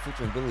Lola Brooke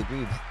featuring Billy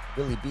B.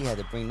 Billy B had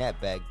to bring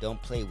that back.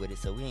 Don't play with it,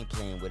 so we ain't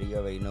playing with it. You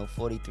already know.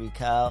 43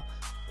 Kyle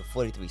with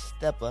 43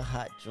 Stepper.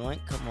 Hot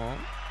joint. Come on.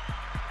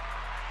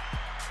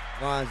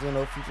 Ron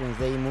Zuno featuring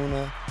Zay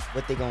Muna.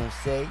 What they gonna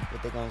say?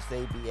 What they gonna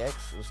say?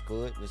 BX was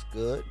good. Was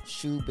good.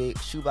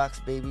 Shoebox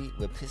Baby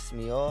with Piss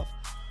Me Off.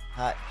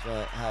 Hot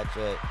joint.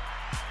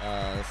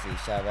 Let's see.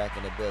 Chirac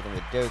in the building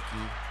with Durkee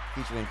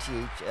featuring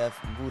THF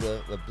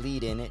Muda with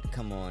Bleed in It.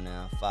 Come on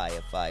now.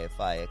 Fire.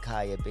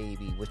 Kaya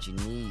Baby. What You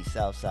Need.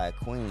 Southside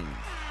Queens.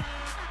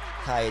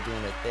 Kaya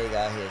doing her thing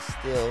out here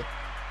still. You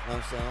know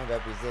what I'm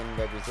saying?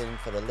 Representing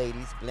for the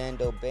ladies.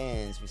 Blando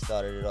Bands. We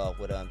started it off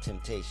with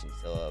Temptation.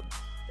 So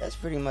that's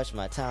pretty much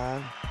my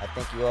time. I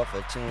thank you all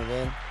for tuning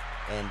in.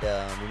 And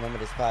remember,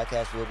 this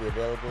podcast will be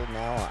available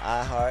now on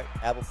iHeart,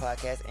 Apple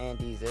Podcasts, and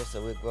Deezer.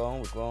 So we're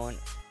growing,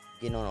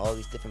 getting on all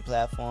these different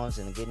platforms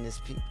and getting this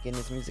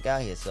music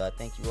out here. So I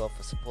thank you all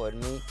for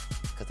supporting me,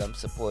 because I'm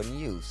supporting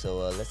you. So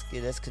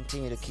let's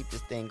continue to keep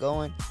this thing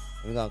going.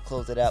 And we're gonna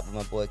close it out with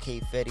my boy K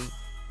Fetty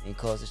and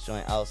close this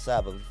joint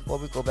Outside. But before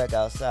we go back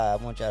outside, I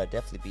want y'all to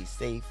definitely be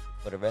safe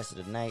for the rest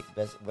of the night,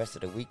 rest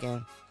of the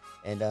weekend.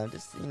 And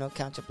just,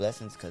 count your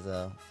blessings, because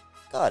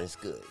God is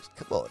good.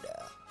 Come on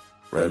now.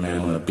 Redman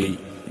on the beat,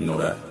 you know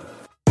that.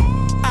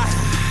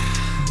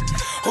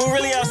 Who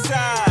really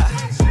outside?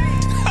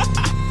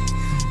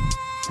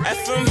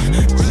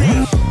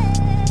 FMG.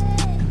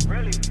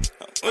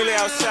 Really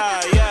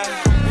outside, yeah.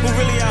 Who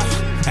really out?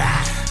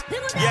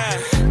 Yeah.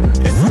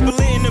 It's super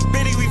lit in the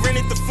bitty. We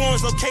rented the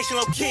phones, location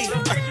low key.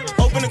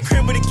 Open the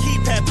crib with a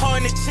keypad,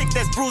 pawing the chick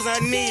that's bruising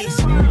her knees.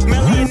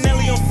 Melly and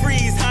Nelly on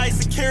freeze, high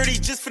security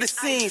just for the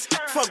scenes.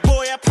 Fuck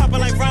boy, I pop it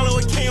like Rollo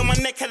with K on my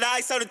neck, had the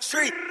ice out the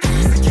tree.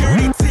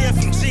 Security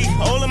TFMG,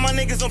 all of my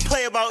niggas don't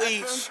play about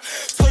each.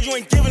 Told you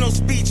ain't giving no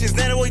speeches,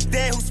 now the boy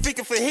dead, who's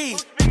speaking for he?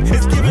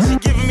 It's giving, she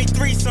giving me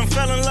threesome,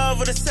 fell in love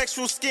with a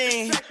sexual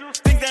scheme.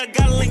 Think that I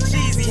got a link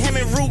Jeezy, him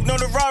and Root know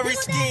the Rari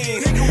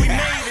schemes. Nigga, we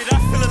made it, I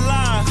feel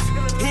alive.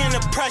 He in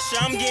the pressure,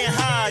 I'm getting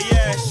high,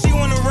 yeah. She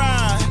wanna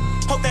ride.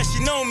 Hope that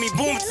she know me,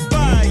 boom, it's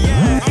spy,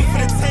 yeah. I'm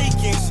for the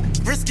takings,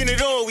 risking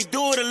it all, we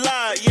do it a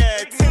lot,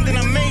 yeah. 10, then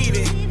I made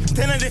it,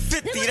 10 out of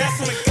 50,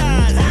 that's on the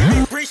guys.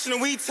 Big breaching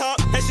and we talk,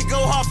 that she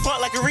go hard, fuck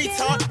like a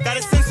retard.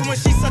 Gotta sense when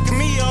she sucking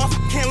me off,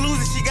 can't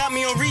lose it, she got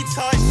me on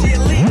retard. She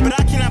elite, but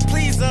I cannot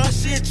please her,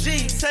 she a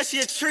G. Says she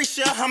a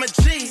Trisha, I'm a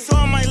G, so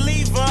I might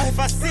leave her. If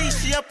I see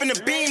she up in the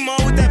beamer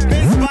with that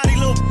Benz body,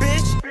 little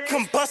bitch,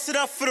 come bust it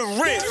up for the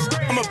ribs.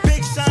 I'm a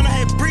big shiner,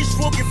 had breach,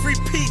 walking free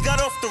P,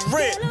 got off the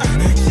rip.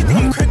 She think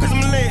I'm crack cause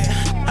I'm lit.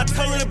 I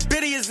told her the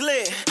biddy is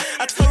lit.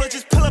 I told her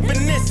just pull up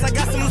in this. I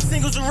got some new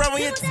singles to rub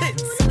on your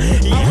tits.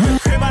 Yeah,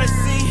 crib by the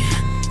sea,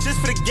 just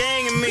for the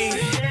gang and me.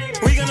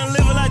 We gonna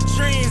live a lot of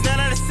dreams. Now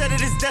that I said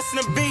it, it's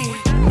destined to be.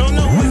 Don't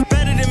know who is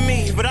better than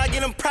me, but I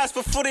get them props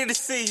before they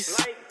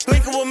deceased.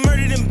 Lincoln will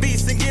murder them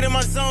beasts and get in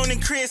my zone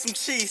and create some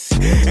cheese.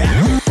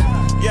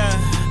 Yeah.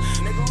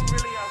 Nigga, we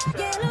really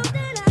outside.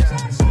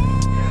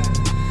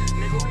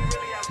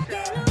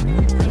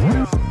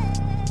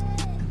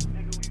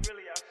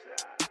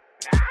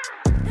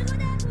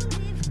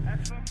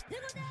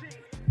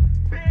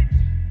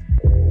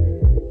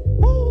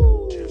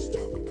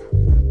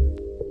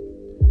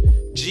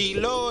 G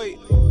Lloyd,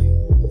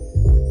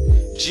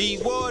 G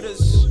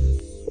Waters,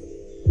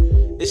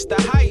 it's the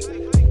hype.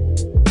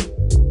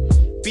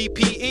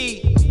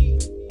 BPE,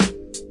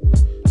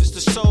 it's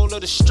the soul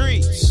of the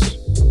streets.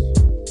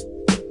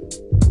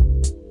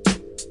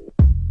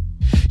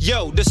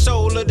 Yo, the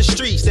soul of the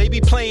streets, they be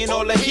playing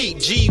all the heat.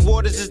 G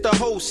Waters is the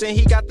host, and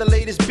he got the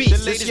latest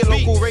beats. This your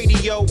local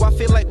radio, I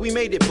feel like we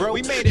made it, bro.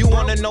 You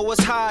wanna know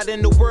what's hot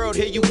in the world,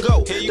 here you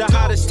go. The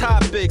hottest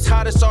topics,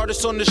 hottest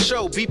artists on the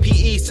show.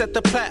 BPE set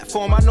the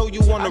platform, I know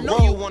you wanna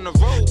roll.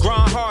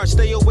 Grind hard,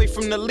 stay away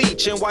from the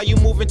leech. And while you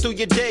moving through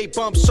your day,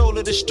 bump soul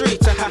of the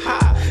streets.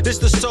 This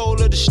the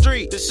soul of the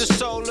street. This the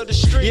soul of the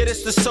street. Yeah,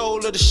 this the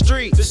soul of the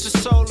street. This the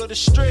soul of the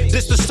street.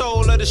 This the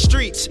soul of the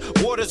streets.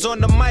 Waters on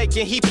the mic,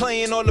 and he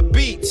playing all the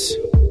beats.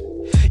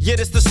 Yeah,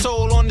 this the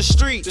soul on the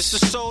street. This the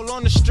soul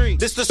on the street.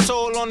 This the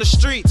soul on the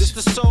street. This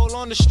the soul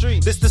on the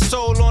street. This the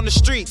soul on the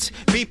streets.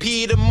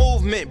 BP the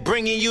movement,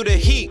 bringing you the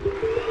heat.